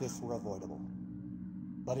tragedies like this were avoidable.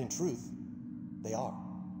 But in truth, they are.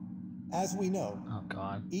 As we know, oh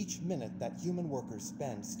God, each minute that human workers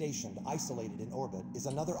spend stationed isolated in orbit is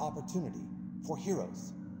another opportunity for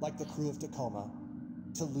heroes like the crew of Tacoma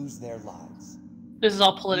to lose their lives. This is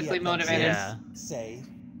all politically motivated. Yeah. Say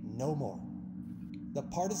no more. The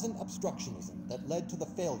partisan obstructionism that led to the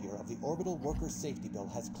failure of the Orbital Workers' Safety Bill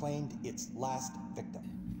has claimed its last victim.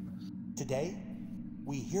 Today,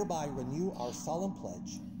 we hereby renew our solemn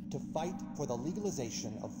pledge to fight for the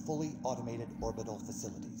legalization of fully automated orbital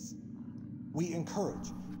facilities. We encourage,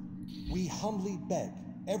 we humbly beg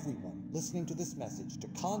everyone listening to this message to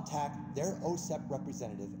contact their OSEP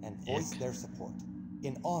representative and voice their support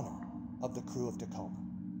in honor of the crew of Tacoma.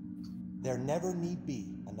 There never need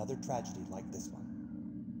be another tragedy like this one.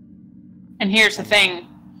 And here's the thing.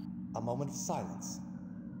 A moment of silence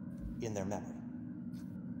in their memory.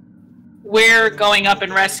 We're going up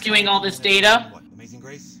and rescuing all this data. What, Amazing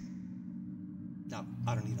Grace? No,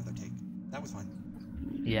 I don't need another take. That was fine.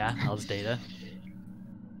 Yeah, all this data.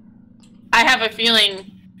 I have a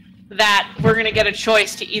feeling that we're going to get a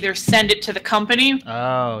choice to either send it to the company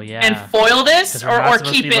and foil this, or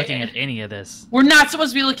keep it. Looking at any of this. We're not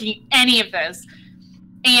supposed to be looking at any of this.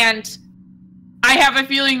 And I have a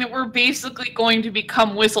feeling that we're basically going to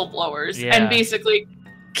become whistleblowers and basically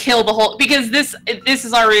kill the whole, because this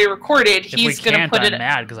is already recorded. He's going to put it. I'm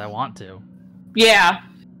mad because I want to. Yeah.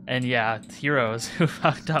 And yeah, heroes who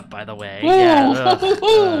fucked up, by the way. Ooh, yeah,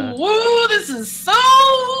 woo, this is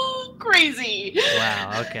so crazy.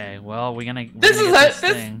 Wow. Okay. Well, we're gonna. This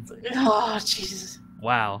thing. Oh, Jesus.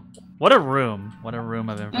 Wow. What a room. What a room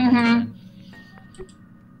of information.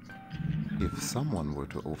 If someone were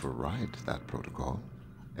to override that protocol,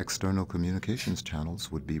 external communications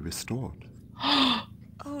channels would be restored.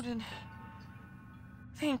 Odin,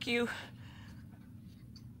 thank you.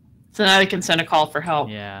 So now they can send a call for help.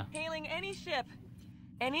 Yeah. Hailing any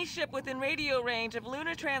ship within radio range of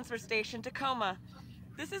Lunar Transfer Station Tacoma.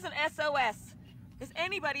 This is an SOS. Is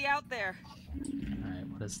anybody out there? Alright,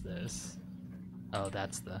 what is this? Oh,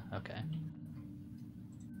 that's the... okay.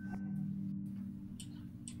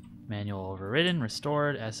 Manual overridden,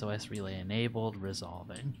 restored, SOS relay enabled,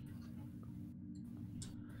 resolving.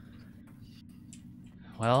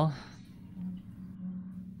 Well...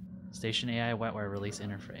 Station AI wetware release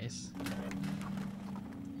interface.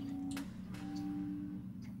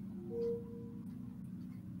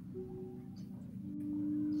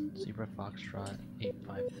 Zebra Foxtrot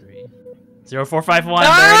 853 0451.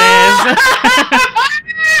 There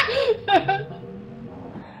it is.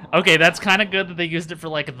 Okay, that's kind of good that they used it for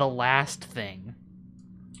like the last thing.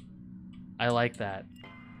 I like that.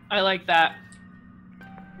 I like that.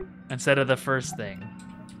 Instead of the first thing,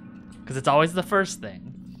 because it's always the first thing.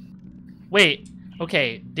 Wait,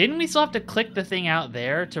 okay, didn't we still have to click the thing out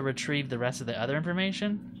there to retrieve the rest of the other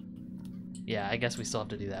information? Yeah, I guess we still have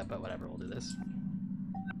to do that, but whatever, we'll do this.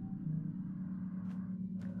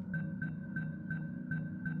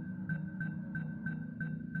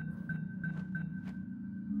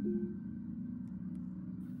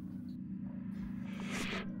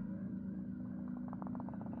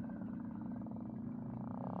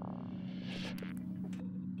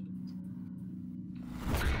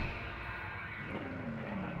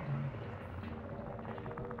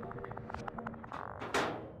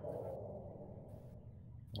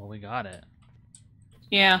 Well, we got it.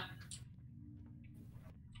 Yeah.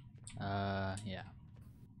 Yeah.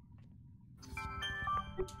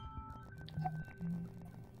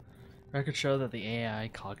 Records show that the AI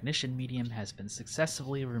cognition medium has been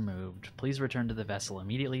successfully removed. Please return to the vessel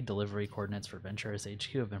immediately. Delivery coordinates for Venturis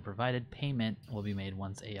HQ have been provided. Payment will be made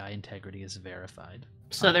once AI integrity is verified.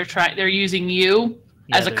 So they're using you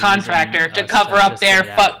as a contractor to cover up their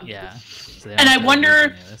fuck. Yeah. So and I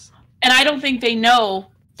wonder, and I don't think they know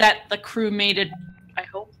that the crew made it. I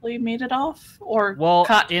hopefully made it off, or well,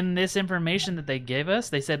 in this information that they gave us,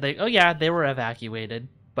 they said oh yeah, they were evacuated,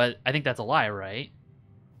 but I think that's a lie, right?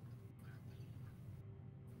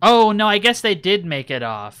 Oh no, I guess they did make it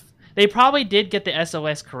off. They probably did get the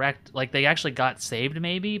SOS correct, like they actually got saved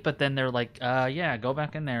maybe, but then they're like, yeah, go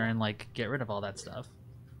back in there and like get rid of all that stuff.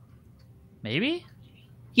 Maybe?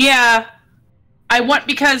 Yeah.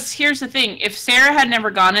 Because here's the thing, if Sarah had never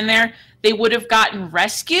gone in there, they would have gotten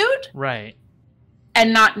rescued. Right.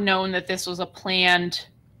 And not known that this was a planned,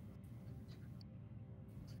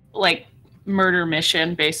 like, murder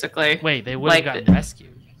mission, basically. Wait, they would have gotten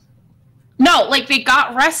rescued? No, like, they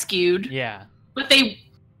got rescued. Yeah. But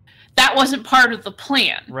that wasn't part of the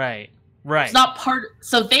plan. Right. Right. It's not part,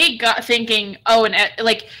 so they got thinking, oh, and,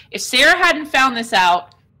 like, if Sarah hadn't found this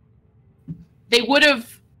out, they would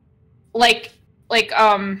have maybe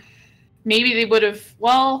they would have,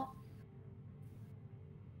 well,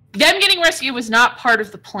 them getting rescued was not part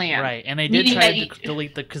of the plan. Right, and they did try to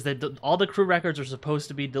delete because all the crew records are supposed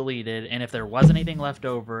to be deleted, and if there was anything left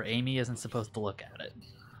over, Amy isn't supposed to look at it.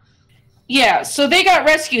 Yeah, so they got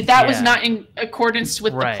rescued. That was not in accordance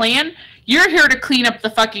with the plan. You're here to clean up the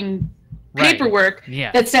fucking paperwork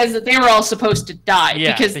that says that they were all supposed to die.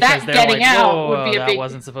 Yeah, because that getting out would be a big... that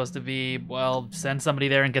wasn't supposed to be, well, send somebody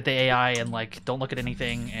there and get the AI and, like, don't look at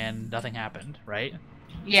anything, and nothing happened, right?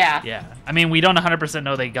 Yeah. Yeah. I mean, we don't 100%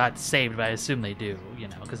 know they got saved, but I assume they do, you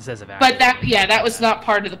know, because it says evacuated. But that was not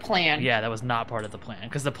part of the plan. Yeah, that was not part of the plan,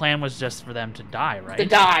 because the plan was just for them to die, right? To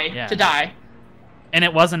die. Yeah. To die. And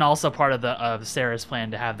it wasn't also part of Sarah's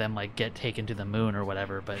plan to have them, like, get taken to the moon or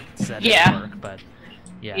whatever, but it said it didn't work, but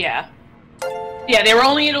Yeah, they were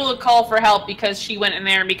only able to call for help because she went in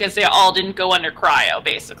there and because they all didn't go under cryo,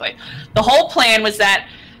 basically. The whole plan was that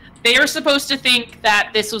they were supposed to think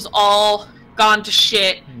that this was all gone to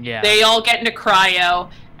shit. Yeah. They all get into cryo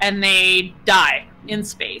and they die in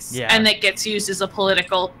space. Yeah. And that gets used as a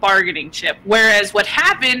political bargaining chip. Whereas what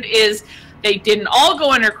happened is they didn't all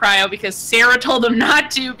go under cryo because Sarah told them not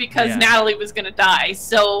to because Natalie was going to die.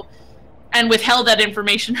 So, and withheld that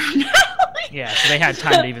information from Natalie. Yeah, so they had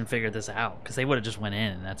time to even figure this out because they would have just went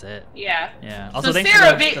in and that's it. Yeah. Yeah. Also, so thanks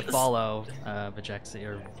Sarah for the follow, Vijexi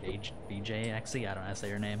or VJXi. I don't know how to say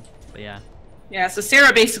your name, but yeah. Yeah. So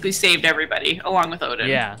Sarah basically saved everybody along with Odin.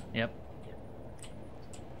 Yeah. Yep.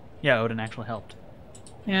 Yeah, Odin actually helped.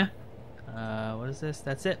 Yeah. What is this?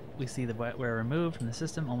 That's it. We see the wetware removed from the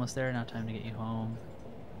system. Almost there. Now time to get you home.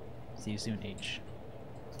 See you soon, H.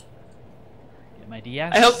 Get my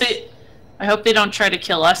DS. I hope they don't try to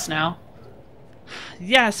kill us now.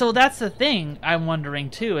 Yeah, so that's the thing I'm wondering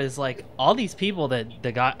too, is like all these people that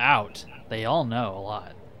got out, they all know a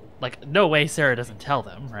lot. Like, no way Sarah doesn't tell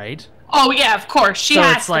them, right? Oh yeah, of course. She so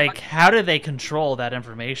has it's like, how do they control that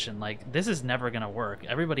information? Like, this is never gonna work.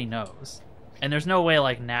 Everybody knows. And there's no way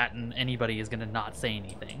like Nat and anybody is gonna not say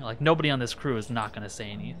anything. Like, nobody on this crew is not gonna say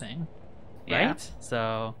anything. Right? Yeah.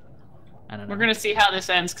 So I don't know. We're gonna see how this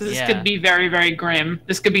ends, because this could be very, very grim.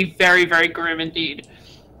 This could be very, very grim indeed.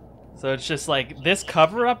 So it's just like, this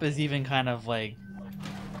cover-up is even kind of like,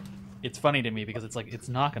 it's funny to me because it's like, it's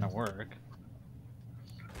not gonna work.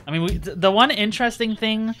 I mean, the one interesting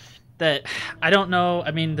thing that, I don't know, I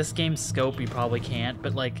mean, this game's scope, you probably can't,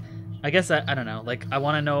 but like, I guess, I don't know, like, I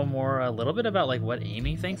want to know more, a little bit about like what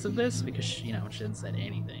Amy thinks of this, because, she, you know, she hasn't said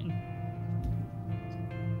anything.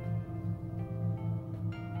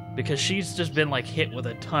 Because she's just been like hit with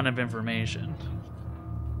a ton of information.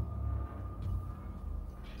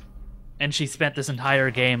 And she spent this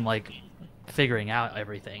entire game like figuring out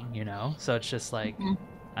everything, you know? So it's just like,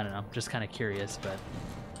 I don't know, just kind of curious, but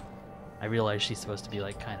I realize she's supposed to be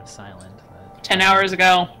like kind of silent. But, 10 hours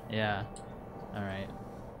ago. Yeah. Alright.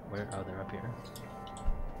 Where? Oh, they're up here.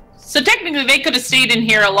 So technically they could have stayed in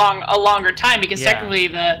here a longer time, because technically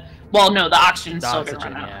the oxygen's still gonna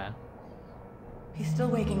run out. Yeah. He's still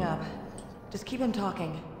waking up. Just keep him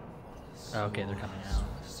talking. Oh, okay, they're coming out.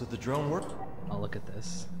 So the drone worked? I'll look at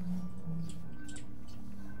this.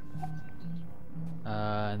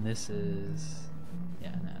 And this is...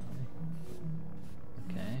 yeah, Natalie.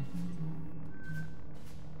 Okay.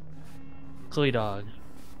 Chloe Dog.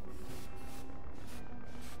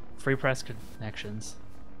 Free press connections.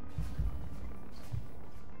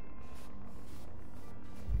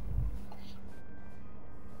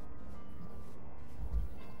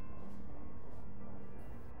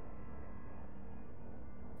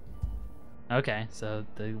 Okay, so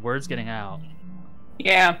the word's getting out.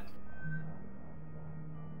 Yeah.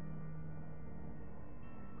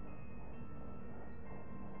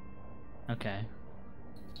 Okay.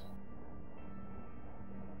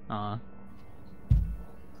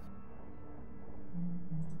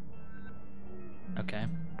 Okay.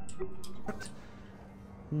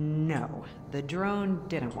 No, the drone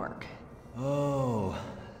didn't work. Oh,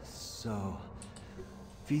 so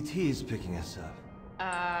VT is picking us up.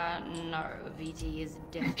 No, VT is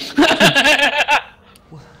definitely...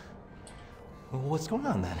 What's going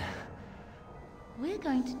on then? We're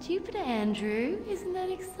going to Jupiter, Andrew. Isn't that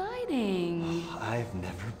exciting? I've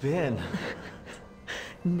never been.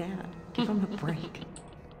 Nat, give him a break.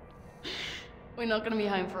 We're not going to be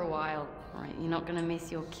home for a while. Right, you're not going to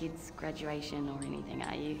miss your kid's graduation or anything,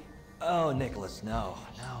 are you? Oh, Nicholas, no.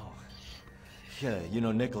 Yeah, you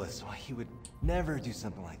know Nicholas, he would never do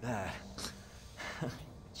something like that.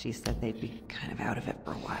 She said they'd be kind of out of it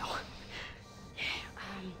for a while.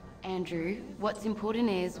 Andrew, what's important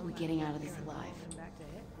is we're getting out of this alive.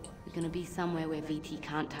 We're gonna be somewhere where VT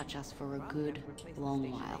can't touch us for a good long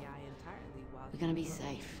while. We're gonna be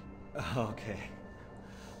safe. Okay.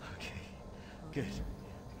 Okay. Good.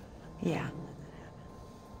 Yeah.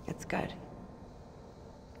 It's good.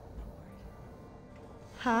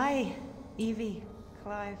 Hi, Evie,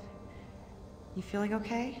 Clive. You feeling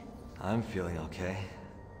okay? I'm feeling okay.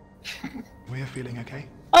 We're feeling okay.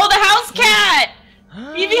 Oh, the house cat!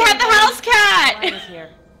 Evie had the house cat! Clive is here.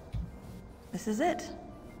 This is it.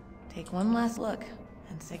 Take one last look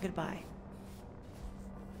and say goodbye.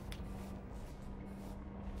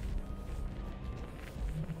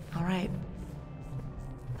 All right.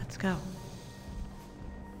 Let's go.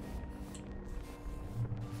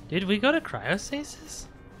 Did we go to cryostasis?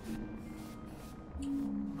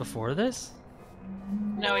 Before this?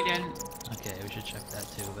 No, we didn't. Okay, we should check that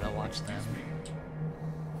too, but I'll watch them.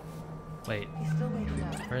 Wait, He's still waking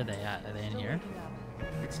up. where are they at? Are they in Still here? waking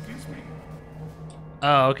up. Excuse me.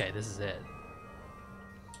 Oh, okay, this is it.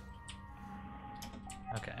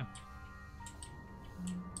 Okay.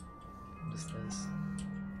 What is this?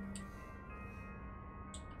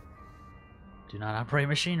 Do not operate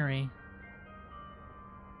machinery.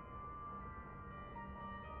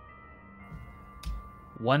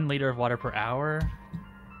 One liter of water per hour.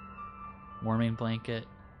 Warming blanket.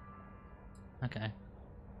 Okay.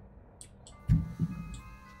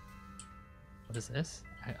 What is this?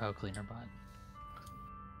 Oh, cleaner bot.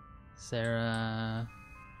 Sarah,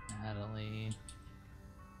 Natalie,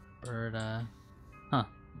 Berta. Huh.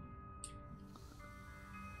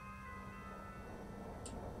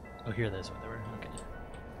 Oh, here there's what they were. Okay.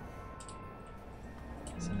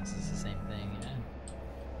 So this is the same thing, yeah.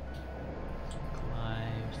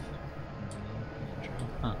 Clive. Pietro.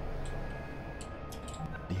 Huh.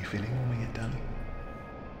 Are you feeling when we get done?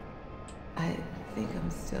 I think I'm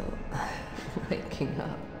still waking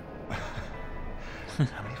up.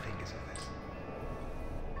 How many fingers is this?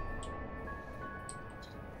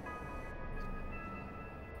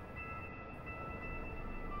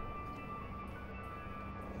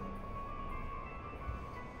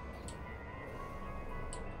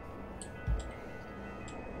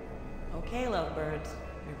 Okay, lovebirds.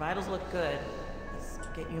 Your vitals look good. Let's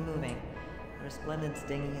get you moving. The resplendence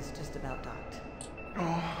dinghy is just about docked.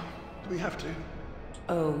 Oh, do we have to?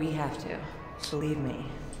 Oh, we have to. Believe me.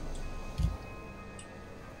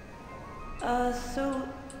 So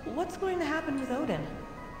what's going to happen with Odin?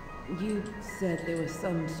 You said there was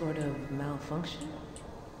some sort of malfunction?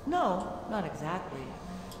 No, not exactly.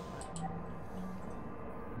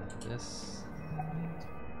 This.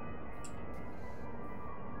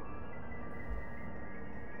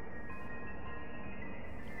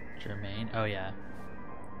 Jermaine. Oh yeah.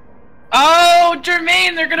 Oh,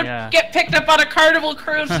 Jermaine, they're gonna Yeah. get picked up on a carnival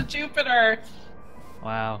cruise to Jupiter.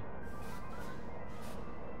 Wow.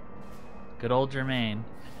 Good old Jermaine.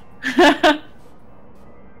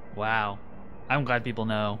 Wow. I'm glad people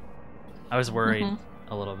know. I was worried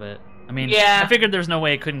a little bit. I mean, Yeah. I figured there's no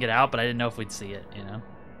way it couldn't get out, but I didn't know if we'd see it, you know?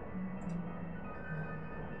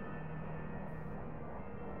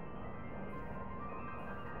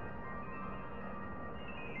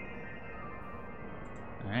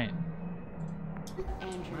 Alright.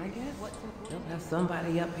 I guess they'll have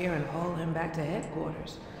somebody up here and haul him back to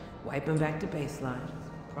headquarters. Wipe him back to baseline.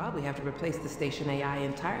 Probably have to replace the station AI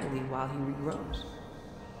entirely while he regrows.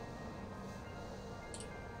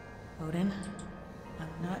 Odin, I'm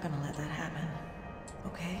not gonna let that happen.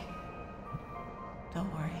 Okay?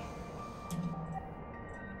 Don't worry.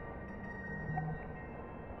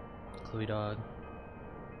 Cluey dog.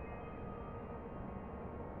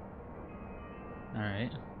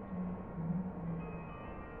 Alright.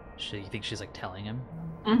 You think she's like telling him?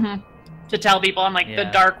 Mm-hmm. To tell people on like the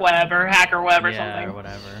Yeah. dark web or hacker web or Yeah, something. or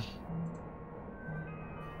whatever.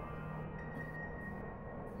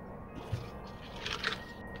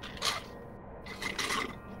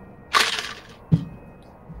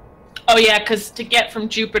 Oh yeah, because to get from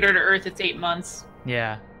Jupiter to Earth, it's 8 months.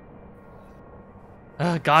 Yeah.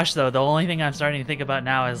 Gosh, though, the only thing I'm starting to think about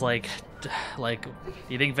now is like, do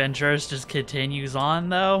you think Venturis just continues on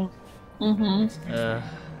though? Mm-hmm.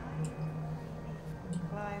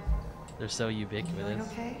 Clive, They're so feeling ubiquitous.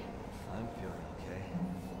 okay? I'm feeling okay.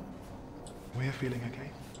 We're feeling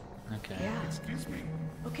okay. Okay. Yeah. Excuse me.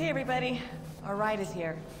 Okay, everybody. Our ride is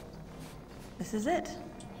here. This is it.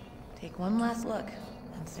 Take one last look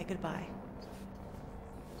and say goodbye.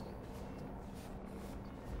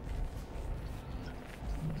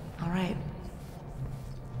 All right.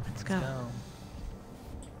 Let's go. Let's go.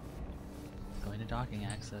 Going to docking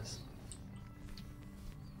access.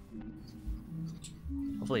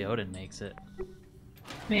 Hopefully Odin makes it.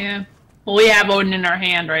 Yeah. Well, we have Odin in our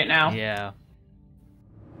hand right now. Yeah.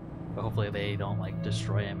 But hopefully they don't like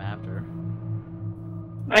destroy him after.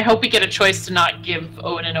 I hope we get a choice to not give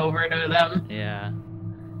Odin over to them. Yeah.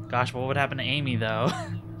 Gosh, what would happen to Amy, though?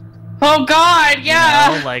 Oh god,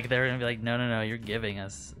 yeah! You know, like, they're gonna be like, no, you're giving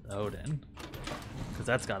us Odin. Because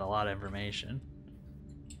that's got a lot of information.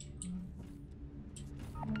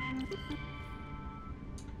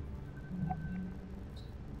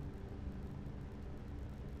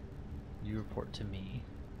 You report to me.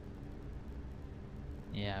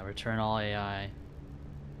 Yeah, return all AI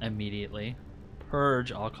immediately.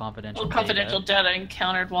 Purge all confidential data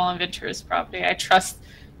encountered while on Venturis property. I trust...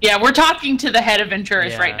 Yeah, we're talking to the head of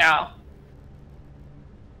Venturis right now.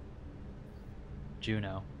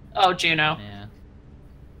 Juno. Oh, Juno. Yeah.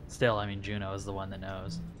 Still, I mean, Juno is the one that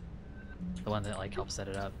knows. The one that, like, helped set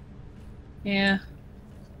it up. Yeah.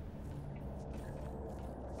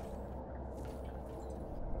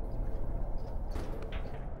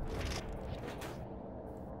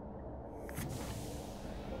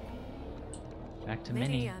 Back to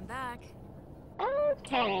Minnie. I'm back.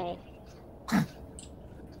 Okay.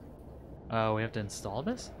 Oh, we have to install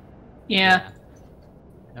this? Yeah.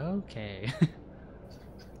 Okay.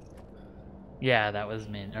 Yeah, that was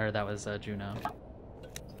Juno.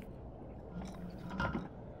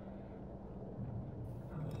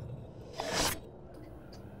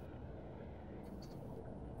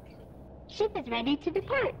 Ship is ready to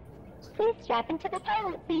depart. Please strap into the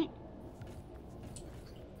pilot seat.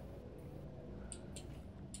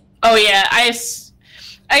 Oh yeah, I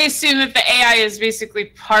assume that the AI is basically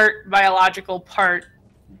part biological, part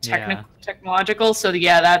technological. So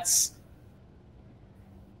yeah, this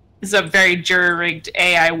is a very jury-rigged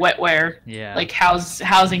AI wetware, like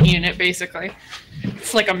housing unit basically.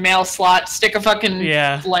 It's like a mail slot. Stick a fucking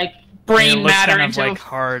like brain it looks matter kind of into like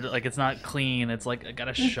hard, like it's not clean. It's like I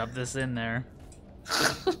gotta shove this in there.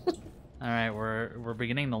 All right, we're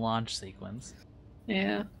beginning the launch sequence.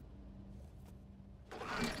 Yeah.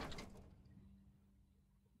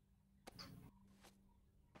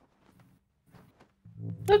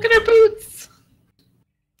 Look at her boots.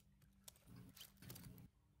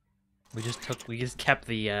 We just kept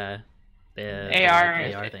the AR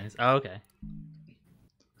things. Oh, okay.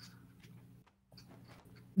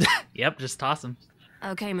 Yep, just toss them.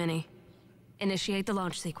 Okay, Minnie. Initiate the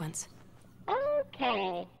launch sequence.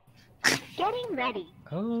 Okay. Getting ready.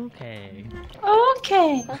 Okay.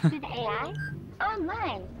 Okay. Hosted AI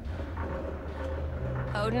online.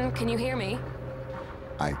 Odin, can you hear me?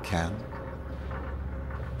 I can.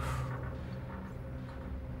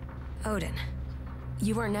 Odin,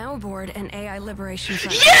 you are now aboard an AI liberation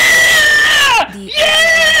front. Yeah! The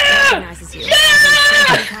AI recognizes you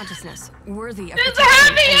as a consciousness worthy of It's a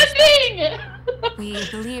happy ending! We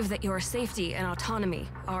believe that your safety and autonomy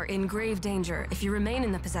are in grave danger if you remain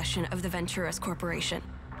in the possession of the Venturis Corporation.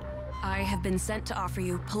 I have been sent to offer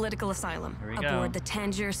you political asylum aboard the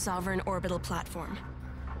Tangier Sovereign Orbital Platform.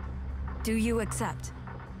 Do you accept?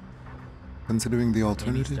 Considering the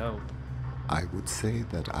alternative, I would say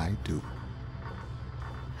that I do.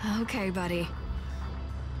 Okay, buddy.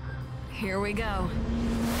 Here we go.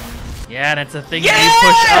 Yeah, and it's a thing that you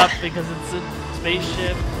push up because it's a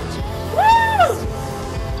spaceship. Woo!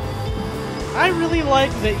 I really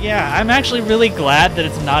like that. Yeah, I'm actually really glad that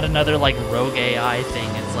it's not another like rogue AI thing.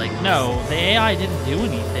 It's like, no, the AI didn't do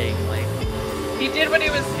anything. Like, he did what he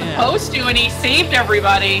was supposed to, and he saved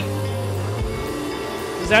everybody.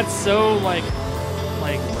 That's so like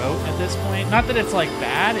rote at this point. Not that it's like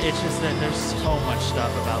bad, it's just that there's so much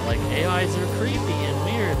stuff about like AIs are creepy and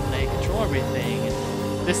weird and they control everything.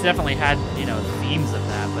 And this definitely had, you know, themes of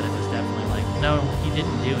that, but it was definitely like, no, he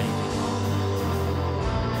didn't do anything wrong.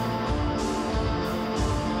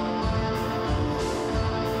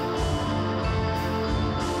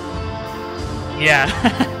 Yeah,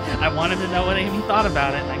 I wanted to know what Amy thought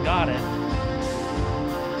about it, and I got it.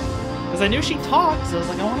 Because I knew she talked, so I was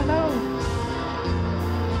like, I want to know.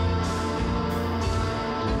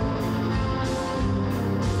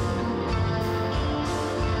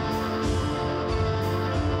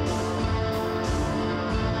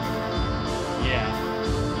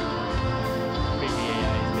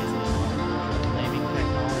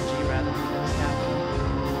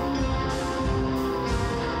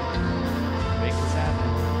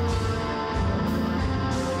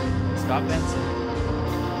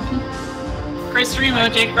 Chris Remo,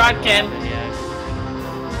 Jake Rodkin.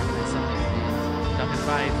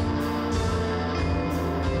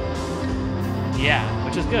 Yeah,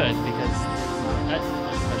 which is good because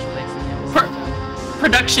special thanks to him.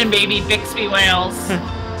 Production baby Bixby Wales.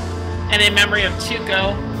 And in memory of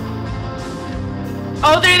Tuco.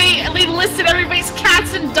 Oh, they listed everybody's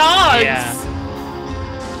cats and dogs. Yeah.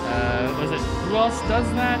 Was it who else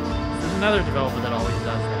does that? another developer that always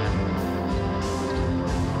does that.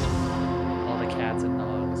 All the cats and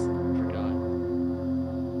dogs. Forgot.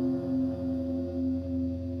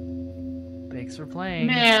 Thanks for playing.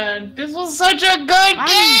 Man, this was such a good game!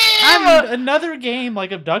 I'm another game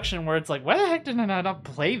like Abduction where it's like, why the heck did I not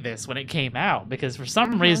play this when it came out? Because for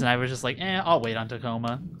some reason I was just like, I'll wait on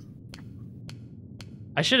Tacoma.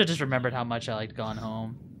 I should have just remembered how much I liked Gone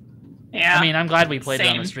Home. Yeah. I mean, I'm glad we played it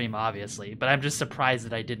on the stream, obviously, but I'm just surprised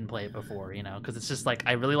that I didn't play it before, you know, because it's just like,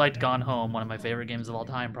 I really liked Gone Home, one of my favorite games of all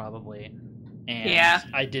time, probably. And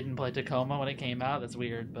I didn't play Tacoma when it came out. That's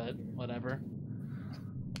weird, but whatever.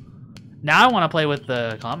 Now I want to play with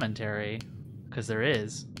the commentary, because there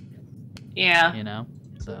is. Yeah. You know,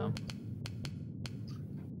 so.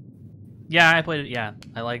 Yeah, I played it. Yeah,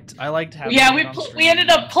 I liked having. Yeah, it on we ended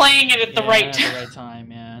up playing it at the right time. At the right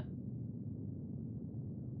time, yeah.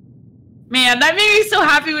 Man, that made me so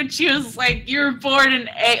happy when she was like, "You were born in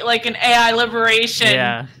an AI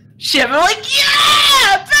liberation ship." I'm like,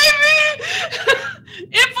 "Yeah, baby!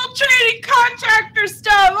 Infiltrating contractor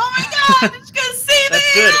stuff. Oh my god, it's gonna see that."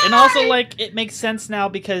 That's good, and also like it makes sense now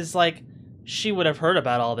because like she would have heard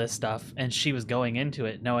about all this stuff, and she was going into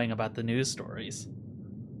it knowing about the news stories.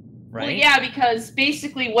 Right? Well, yeah, because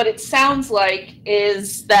basically what it sounds like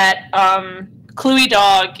is that Cluey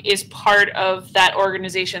Dog is part of that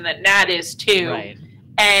organization that Nat is too,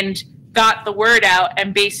 and got the word out,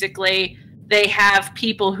 and basically they have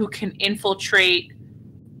people who can infiltrate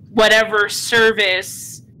whatever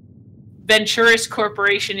service Venturis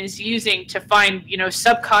Corporation is using to find,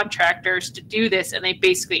 subcontractors to do this, and they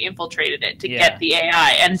basically infiltrated it to get the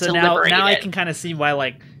AI and so to now, liberate now it. I can kind of see why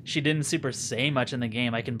like she didn't super say much in the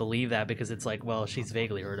game. I can believe that because it's like, well, she's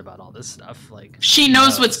vaguely heard about all this stuff. Like she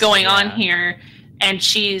knows what's going on here, and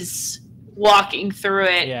she's walking through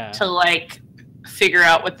it to like figure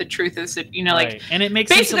out what the truth is. Like, and it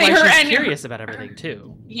makes sense like she's curious about everything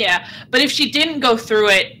too. Yeah, but if she didn't go through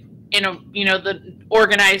it in a the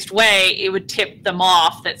organized way, it would tip them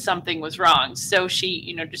off that something was wrong. So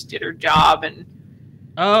she just did her job and.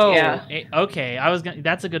 Okay.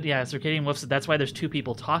 That's a good. Yeah, Circadian Wolf said that's why there's two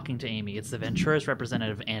people talking to Amy. It's the Venturis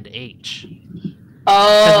representative and H.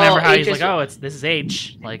 Oh, remember how he's like, this is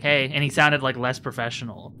H. Like, hey, and he sounded like less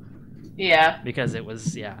professional. Yeah. Because it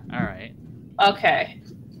was all right. Okay.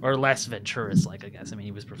 Or less Venturis, like I guess. I mean,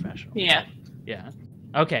 he was professional. Yeah. Yeah.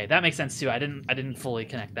 Okay, that makes sense too. I didn't fully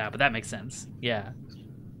connect that, but that makes sense. Yeah.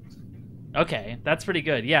 Okay, that's pretty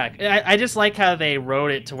good. Yeah, I just like how they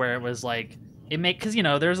wrote it to where it was like. Because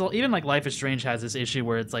there's even like Life is Strange has this issue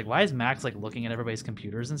where it's like, why is Max like looking at everybody's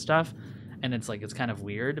computers and stuff, and it's like it's kind of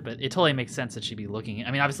weird, but it totally makes sense that she'd be looking.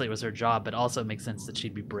 I mean, obviously it was her job, but also it makes sense that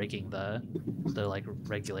she'd be breaking the like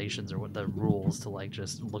regulations or what the rules to like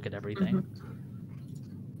just look at everything.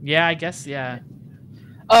 Yeah, I guess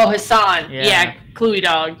Oh, Hassan. Yeah, Cluey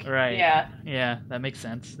Dog. Right. Yeah. Yeah, that makes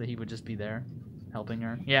sense that he would just be there, helping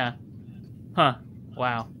her. Yeah. Huh.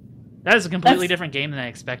 Wow. That is a completely different game than I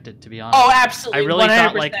expected, to be honest. Oh, absolutely. I really 100%.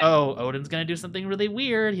 thought, like, Odin's going to do something really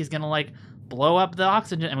weird. He's going to, like, blow up the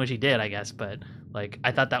oxygen, and which he did, I guess. But, like,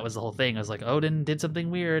 I thought that was the whole thing. I was like, Odin did something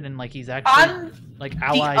weird, and, like, he's actually,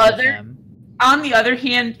 allied with him. On the other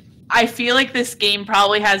hand, I feel like this game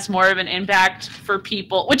probably has more of an impact for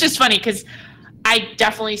people, which is funny, because I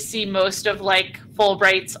definitely see most of, like,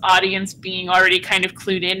 Fulbright's audience being already kind of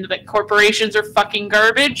clued in that corporations are fucking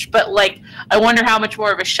garbage, but, like, I wonder how much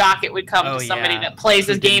more of a shock it would come to somebody that plays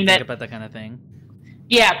this game think about that kind of thing.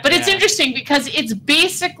 Yeah, but it's interesting because it's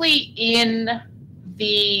basically in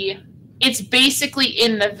the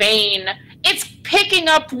vein. It's picking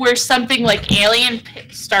up where something like Alien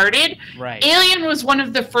started. Right. Alien was one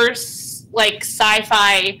of the first, like,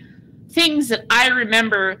 sci-fi things that I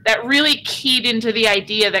remember that really keyed into the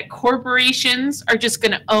idea that corporations are just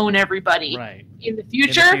going to own everybody in the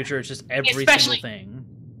future. In the future, it's just every single thing.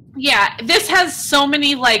 Yeah, this has so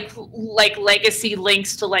many like legacy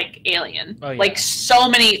links to like Alien, like so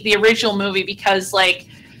many the original movie because like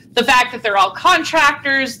the fact that they're all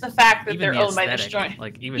contractors, the fact that they're owned by the destroyer,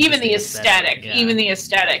 like even the aesthetic,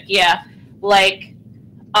 yeah, like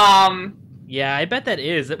yeah, I bet that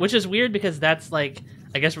is, which is weird because that's like.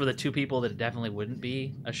 I guess for the two people that it definitely wouldn't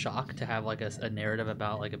be a shock to have like a narrative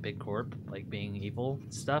about like a big corp like being evil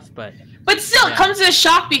stuff, but still it comes as a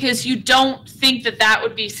shock because you don't think that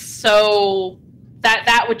would be so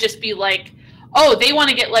that would just be like, oh, they want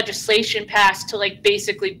to get legislation passed to like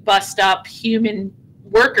basically bust up human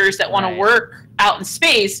workers that want to work out in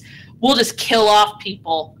space. We'll just kill off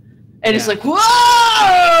people, and it's like,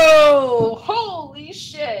 whoa, holy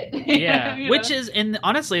shit. Yeah, You which know? is, and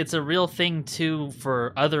honestly, it's a real thing too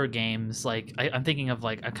for other games. Like I'm thinking of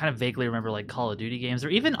like, I kind of vaguely remember like Call of Duty games, or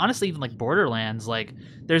even honestly even like Borderlands. Like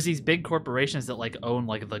there's these big corporations that like own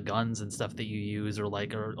like the guns and stuff that you use,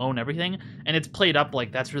 or own everything, and it's played up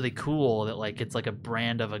like that's really cool that like it's like a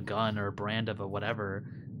brand of a gun or a brand of a whatever,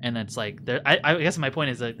 and it's like there. I guess my point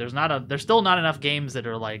is that there's still not enough games that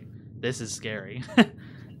are like this is scary.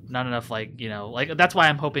 Not enough, like, you know, like that's why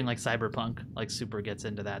I'm hoping like Cyberpunk like super gets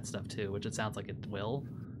into that stuff too, which it sounds like it will.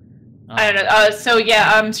 I don't know. So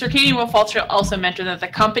yeah, Circadian Wolf also mentioned that the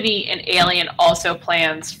company and Alien also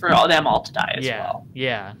plans for them all to die as well.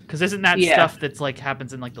 Yeah, because isn't that stuff that's like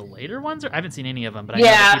happens in like the later ones? Or I haven't seen any of them, but I know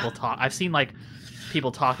that people talk. I've seen like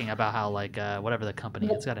people talking about how like whatever the company,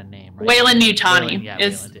 it's got a name, right? Weyland-Yutani.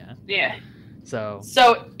 Weyland, yeah. So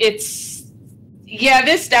it's. Yeah,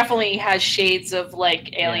 this definitely has shades of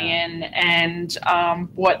like Alien and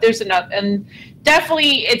there's enough, and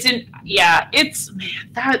definitely it's in it's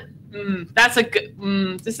that's a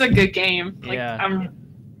good this is a good game. Like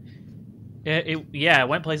it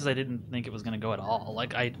went places I didn't think it was gonna go at all.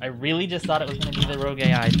 Like I really just thought it was gonna be the rogue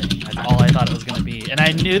AI thing. That's all I thought it was gonna be, and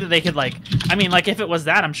I knew that they could like. I mean, like if it was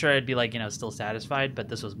that, I'm sure I'd be like still satisfied. But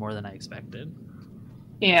this was more than I expected.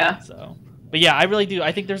 Yeah. So. But yeah, I really do.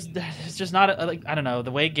 I think it's just not like I don't know,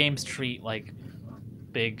 the way games treat like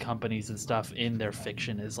big companies and stuff in their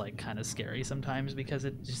fiction is like kind of scary sometimes because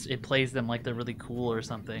it plays them like they're really cool or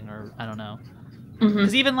something, or I don't know.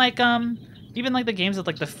 Because even like the games with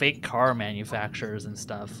like the fake car manufacturers and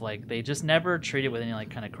stuff, like they just never treat it with any like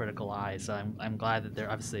kind of critical eye. So I'm glad that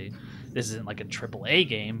they're obviously this isn't like a AAA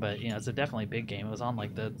game, but it's a definitely big game. It was on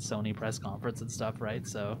like the Sony press conference and stuff, right?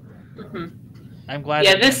 So. I'm glad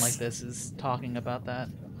that a game like this is talking about that.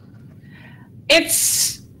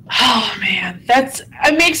 It's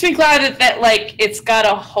it makes me glad that like it's got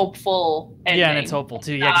a hopeful ending. Yeah, and it's hopeful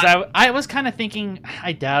too. Yeah, because I was kind of thinking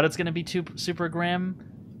I doubt it's gonna be too super grim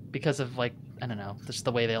because of like I don't know, just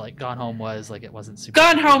the way they like Gone Home was like it wasn't super.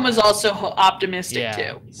 Gone Home was also optimistic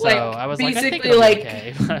too. So I was basically like, I think it'll be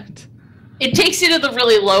okay, but... It takes you to the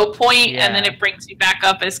really low point and then it brings you back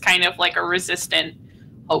up as kind of like a resistant.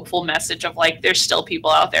 Hopeful message of like there's still people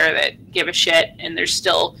out there that give a shit and there's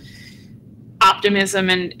still optimism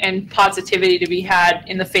and positivity to be had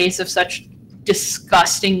in the face of such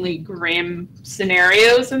disgustingly grim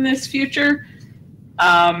scenarios in this future.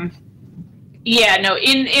 In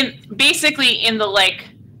basically in the like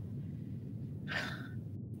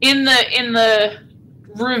in the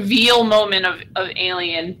reveal moment of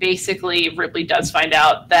Alien, basically Ripley does find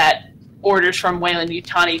out that orders from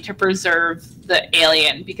Weyland-Yutani to preserve the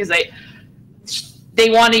alien because they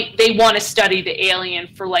want to study the alien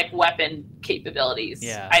for like weapon capabilities.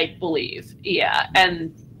 Yeah, I believe. Yeah,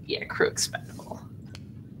 and crew expendable.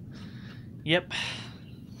 Yep.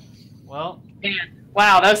 Well. Man,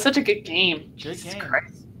 wow, that was such a good game. Jesus game.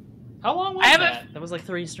 Christ. How long was that? That was like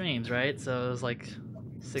 3 streams, right? So it was like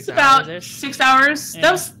 6 hours. About 6 hours.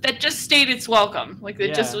 Yeah. That just stayed its welcome. Like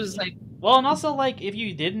it just was like. Well, and also, like, if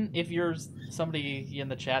you're somebody in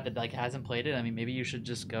the chat that, like, hasn't played it, I mean, maybe you should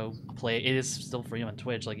just go play it. It is still free on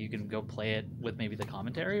Twitch. Like, you can go play it with maybe the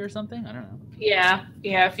commentary or something. I don't know. Yeah,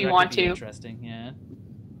 if you want to. Interesting, yeah.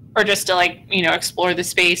 Or just to, like, explore the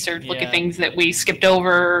space or look at things that we skipped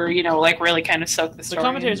over, or, like, really kind of soak the story. The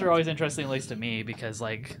commentaries are always interesting, at least to me, because,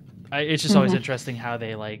 like... it's just always interesting how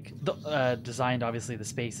they like designed obviously the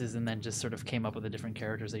spaces and then just sort of came up with the different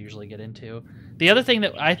characters they usually get into. The other thing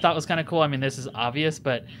that I thought was kind of cool, I mean this is obvious,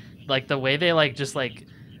 but like the way they like just like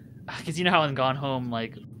because you know how in Gone Home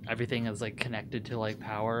like everything is like connected to like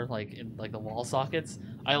power like in like the wall sockets.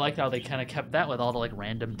 I liked how they kind of kept that with all the like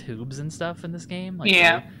random tubes and stuff in this game.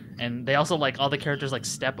 Like, and they also like all the characters like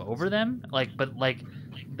step over them but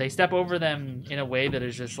they step over them in a way that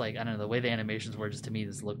is just like I don't know, the way the animations were just to me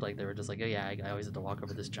just looked like they were just like, oh yeah, I always have to walk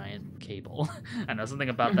over this giant cable. I know something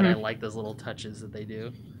about that. I like those little touches that they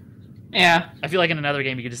do. Yeah, I feel like in another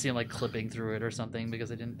game you could just see them like clipping through it or something because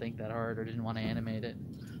they didn't think that hard or didn't want to animate it.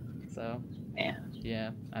 So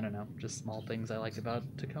yeah, I don't know, just small things I like about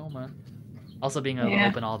Tacoma. Also being able to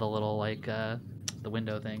open all the little like the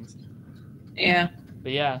window things.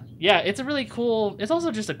 But yeah, it's a really cool. It's also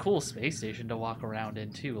just a cool space station to walk around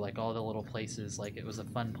in too. Like all the little places. Like it was a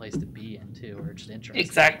fun place to be in too, or just interesting.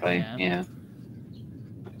 Exactly.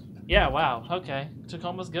 Yeah. Wow. Okay.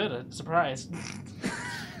 Tacoma's good. Surprise.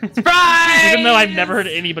 Surprise! Even though I've never heard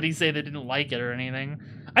anybody say they didn't like it or anything.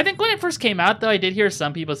 I think when it first came out, though, I did hear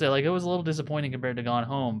some people say like it was a little disappointing compared to Gone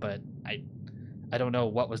Home, but I don't know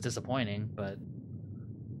what was disappointing, but.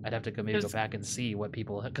 I'd have to go back and see what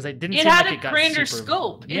people because I didn't. It seem had like a it got grander super,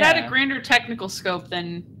 scope. It had a grander technical scope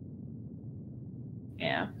than.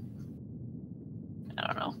 Yeah. I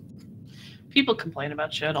don't know. People complain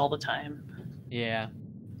about shit all the time. Yeah.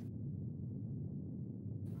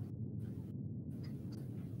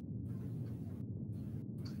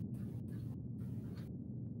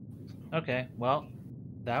 Okay, well,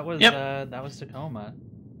 that was Tacoma.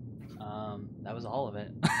 That was all of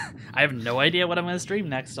it. I have no idea what I'm going to stream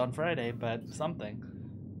next on Friday, but something.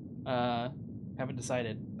 Haven't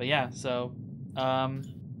decided. But yeah, so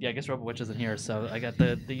yeah, I guess RoboWitch isn't here, so I got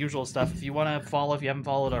the usual stuff. If you want to follow, if you haven't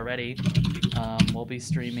followed already, we'll be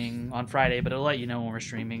streaming on Friday, but it'll let you know when we're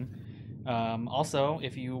streaming. Also,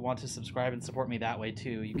 if you want to subscribe and support me that way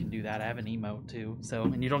too, you can do that. I have an emote too, so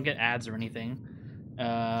and you don't get ads or anything.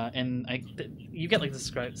 And you get like the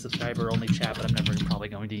subscriber only chat, but I'm never probably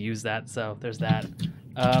going to use that, so there's that.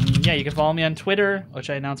 Yeah, you can follow me on Twitter, which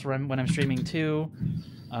I announce when I'm streaming too.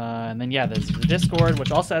 And then yeah, there's the Discord, which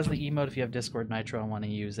also has the emote if you have Discord Nitro and want to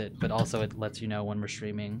use it, but also it lets you know when we're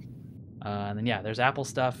streaming. And then yeah, there's Apple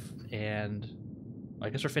stuff, and I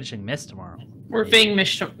guess we're finishing Mist tomorrow. We're finishing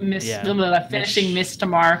Mist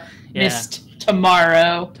tomorrow. Yeah. Mist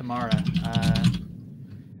tomorrow.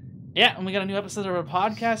 Yeah, and we got a new episode of our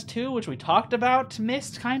podcast too, which we talked about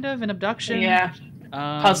Mist kind of, and Abduction. Yeah.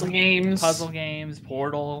 Puzzle games,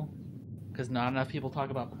 Portal, because not enough people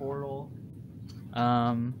talk about Portal.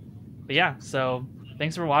 But yeah, so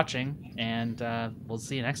thanks for watching, and we'll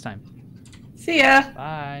see you next time. See ya.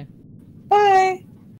 Bye. Bye.